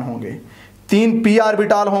 इलेक्ट्रॉन होंगे, 3 p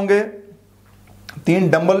ऑर्बिटल होंगे, 3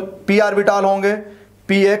 डबल p ऑर्बिटल होंगे,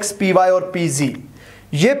 px py और pz।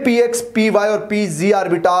 ये px py और pz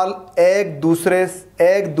ऑर्बिटल एक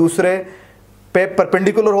दूसरे पे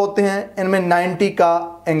परपेंडिकुलर होते हैं, इनमें 90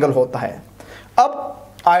 का एंगल होता है। अब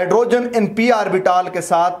हाइड्रोजन इन p ऑर्बिटल के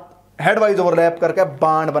साथ हेडवाइज ओवरलैप करके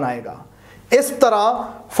बॉन्ड बनाएगा। इस तरह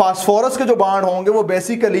फास्फोरस के जो बॉन्ड होंगे वो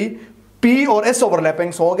बेसिकली p और s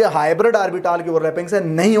ओवरलैपिंग्स होंगे, हाइब्रिड ऑर्बिटल की ओवरलैपिंग से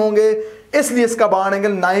नहीं होंगे, इसलिए इसका बॉन्ड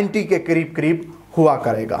एंगल 90 के करीब करीब हुआ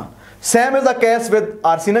करेगा। Same is the case with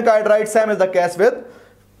arsenic hydride, same is the case with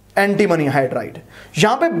antimony hydride.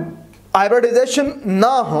 यहां पे हाइब्रिडाइजेशन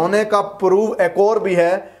ना होने का प्रूफ एक और भी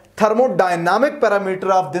है, thermodynamic parameter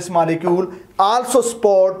of this molecule also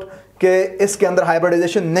support के इसके अंदर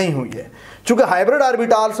हाइब्रिडाइजेशन नहीं हुई है। चूंकि हाइब्रिड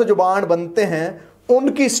ऑर्बिटल से जो बॉन्ड बनते हैं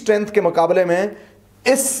उनकी स्ट्रेंथ के मुकाबले में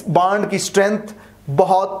इस बॉन्ड की स्ट्रेंथ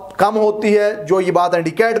बहुत कम होती है, जो ये बात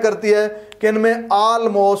इंडिकेट करती है कि इनमें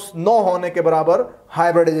ऑलमोस्ट 9 होने के बराबर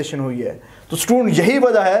हाइब्रिडाइजेशन हुई है। तो स्टूडेंट यही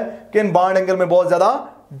वजह है कि इन बॉन्ड एंगल में बहुत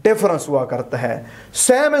ज्यादा डिफरेंस हुआ करता है।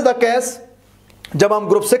 सेम इज द केस जब हम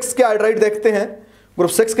ग्रुप 6 के हाइड्राइड देखते हैं,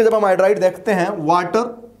 ग्रुप 6 के जब हम हाइड्राइड देखते हैं, वाटर,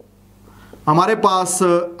 हमारे पास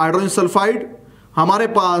हाइड्रोजन सल्फाइड, हमारे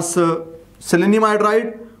पास सेलेनियम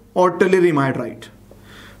हाइड्राइड और टेलुरियम हाइड्राइड।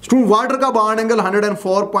 स्टूडेंट वाटर का बॉन्ड एंगल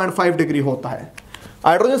 104.5 डिग्री होता है।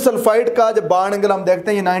 हाइड्रोजन सल्फाइड का जब बॉन्ड एंगल हम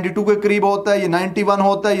देखते हैं ये 92 के करीब होता है, ये 91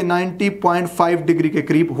 होता है, ये 90.5 डिग्री के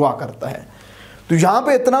करीब हुआ करता है। तो यहां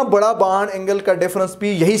पे इतना बड़ा बॉन्ड एंगल का डिफरेंस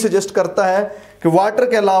भी यही सजेस्ट करता है कि वाटर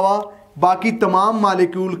के अलावा बाकी तमाम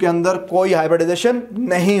मॉलिक्यूल के अंदर कोई हाइब्रिडाइजेशन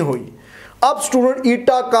नहीं हुई। अब स्टूडेंट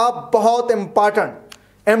ईटा का बहुत इंपॉर्टेंट,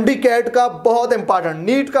 MDCAT का बहुत इंपॉर्टेंट,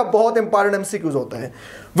 नीट का बहुत इंपॉर्टेंट MCQs होता है,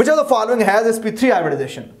 which are the following has sp3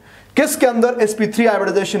 hybridisation. किसके अंदर sp3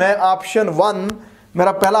 हाइब्रिडाइजेशन है? ऑप्शन 1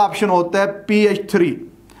 मेरा पहला ऑप्शन होता है pH3,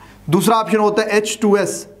 दूसरा ऑप्शन होता है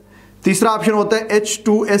H2S, तीसरा ऑप्शन होता है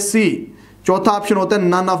H2SC, चौथा ऑप्शन होता है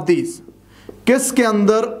नन ऑफ दीज। किसके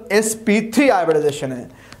अंदर sp3 हाइब्रिडाइजेशन है?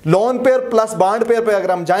 Lone pair plus bond pair पे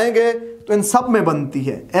अगर हम जाएंगे तो इन सब में बनती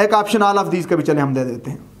है। एक ऑप्शन ऑल ऑफ दीज का भी चले हम दे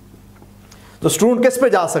देते हैं। तो स्टूडेंट किस पे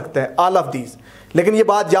जा सकते हैं? All of these. लेकिन ये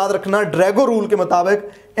बात याद रखना, ड्रैगो रूल के मुताबिक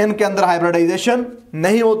इनके अंदर हाइब्रिडाइजेशन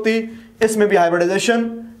नहीं होती, इसमें भी हाइब्रिडाइजेशन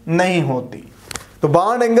नहीं होती। तो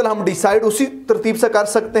बॉन्ड एंगल हम डिसाइड उसी तरतीब से कर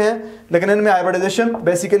सकते हैं, लेकिन इनमें हाइब्रिडाइजेशन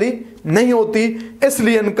बेसिकली नहीं होती,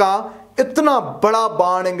 इसलिए इनका इतना बड़ा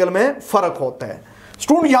बॉन्ड एंगल में फर्क होता है।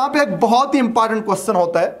 स्टूडेंट यहां पे एक बहुत ही इंपॉर्टेंट क्वेश्चन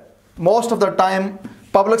होता है, most of the time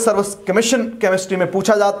public service commission chemistry में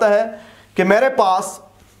पूछा जाता है कि मेरे पास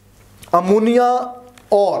अमोनिया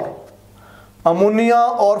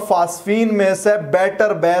और फास्फीन में से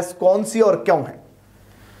बेटर बेस कौन सी और क्यों है?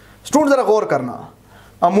 स्टूडेंट जरा गौर करना,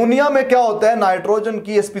 अमोनिया में क्या होता है? नाइट्रोजन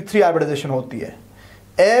की sp3 हाइब्रिडाइजेशन होती है,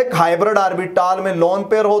 एक हाइब्रिड ऑर्बिटल में लोन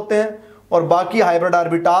पेयर होते हैं और बाकी हाइब्रिड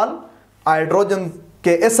ऑर्बिटाल हाइड्रोजन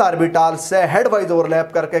के इस ऑर्बिटाल से हेडवाइज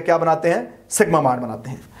ओवरलैप करके क्या बनाते हैं, सिग्मा बॉन्ड बनाते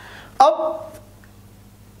हैं। अब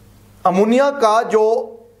अमोनिया का जो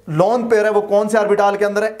लोन पेयर है वो कौन से ऑर्बिटाल के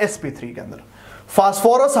अंदर है, sp3 के अंदर।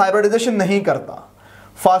 फास्फोरस हाइब्रिडाइजेशन नहीं करता।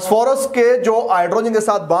 फास्फोरस के जो हाइड्रोजन के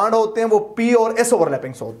साथ बॉन्ड होते हैं वो p और s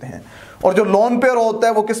ओवरलैपिंग से होते हैं, और जो लोन पेयर होता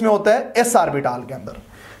है वो किस में होता है, s ऑर्बिटाल के अंदर।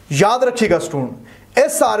 याद रखिएगा स्टूडेंट,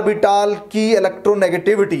 s ऑर्बिटाल की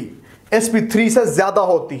इलेक्ट्रोनेगेटिविटी sp3 से ज्यादा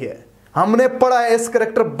होती है। हमने पढ़ा है s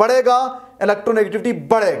कैरेक्टर बढ़ेगा, इलेक्ट्रोनेगेटिविटी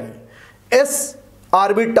बढ़ेगी। s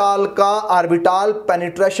ऑर्बिटाल का ऑर्बिटाल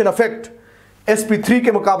पेनिट्रेशन इफेक्ट sp3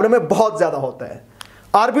 के मुकाबले में बहुत ज्यादा होता है।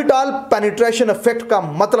 ऑर्बिटाल पेनिट्रेशन इफेक्ट का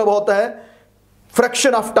मतलब होता है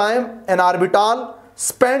fraction of time N orbital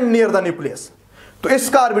spend near the nucleus. तो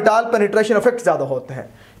इसका ऑर्बिटाल पेनिट्रेशन इफेक्ट ज्यादा होता है।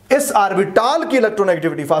 इस ऑर्बिटाल की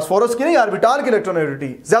इलेक्ट्रोनेगेटिविटी, फास्फोरस की नहीं, ऑर्बिटाल की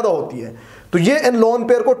इलेक्ट्रोनेगेटिविटी ज्यादा होती है, तो ये इन लोन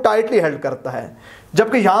पेयर को टाइटली हेल्ड करता है।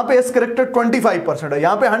 जबकि यहां पे एस कैरेक्टर 25% है,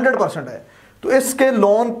 यहां पे 100% है, तो इसके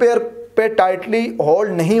लोन पेयर पे टाइटली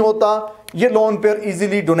होल्ड नहीं होता। ये लोन पेयर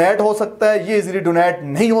इजीली डोनेट हो सकता है, ये इजीली डोनेट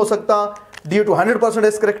नहीं हो सकता due to 100%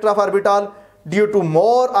 S character of orbital, due to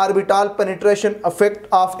more orbital penetration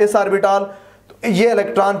effect of S orbital. तो ये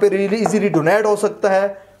इलेक्ट्रॉन पेयर इजीली डोनेट हो सकता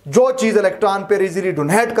है। जो चीज इलेक्ट्रॉन पेयर इजीली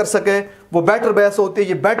डोनेट कर सके वो बेटर बेस होती है,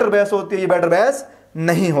 ये बेटर बेस होती है, ये बेटर बेस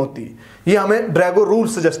नहीं होती। ये हमें ड्रैगो रूल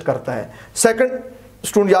सजेस्ट करता है। सेकंड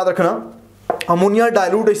स्टूडेंट याद रखना, अमोनिया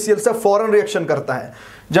डाइल्यूट HCl से फौरन रिएक्शन करता है,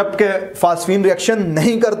 जबकि फास्फीन रिएक्शन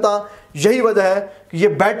नहीं करता। यही वजह है कि ये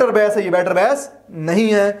बेटर बेस है, ये बेटर बेस नहीं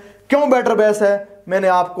है। क्यों बेटर बेस है, मैंने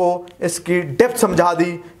आपको इसकी डेप्थ समझा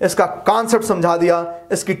दी, इसका कॉन्सेप्ट समझा दिया,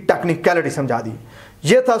 इसकी टेक्निकलिटी समझा दी।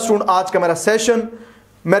 ये था स्टूडेंट आज का मेरा सेशन।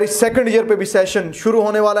 मेरी सेकंड ईयर पे भी सेशन शुरू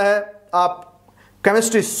होने वाला है। आप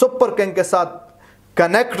केमिस्ट्री सुपर किंग के साथ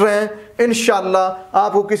कनेक्ट रहें, इंशाल्लाह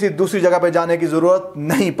आपको किसी दूसरी जगह पे जाने की ज़रूरत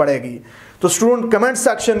नहीं पड़ेगी। तो स्टूडेंट कमेंट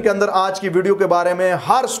सेक्शन के अंदर आज की वीडियो के बारे में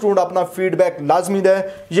हर स्टूडेंट अपना फीडबैक लाजमी दे।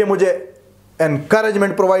 ये मुझे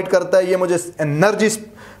एनकरेजमेंट प्रोवाइड करता है, ये मुझे एनर्जी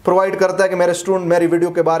प्रोवाइड करता है कि मेरे स्टूडेंट मेरी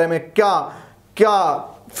वीडियो के बारे में क्या क्या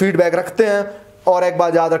फीडबैक रखते हैं। और एक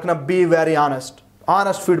बात याद रखना, बी वेरी ऑनेस्ट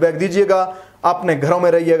फीडबैक दीजिएगा। अपने घरों में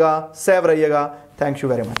रहिएगा, सेफ रहिएगा। Thank you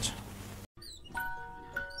very much.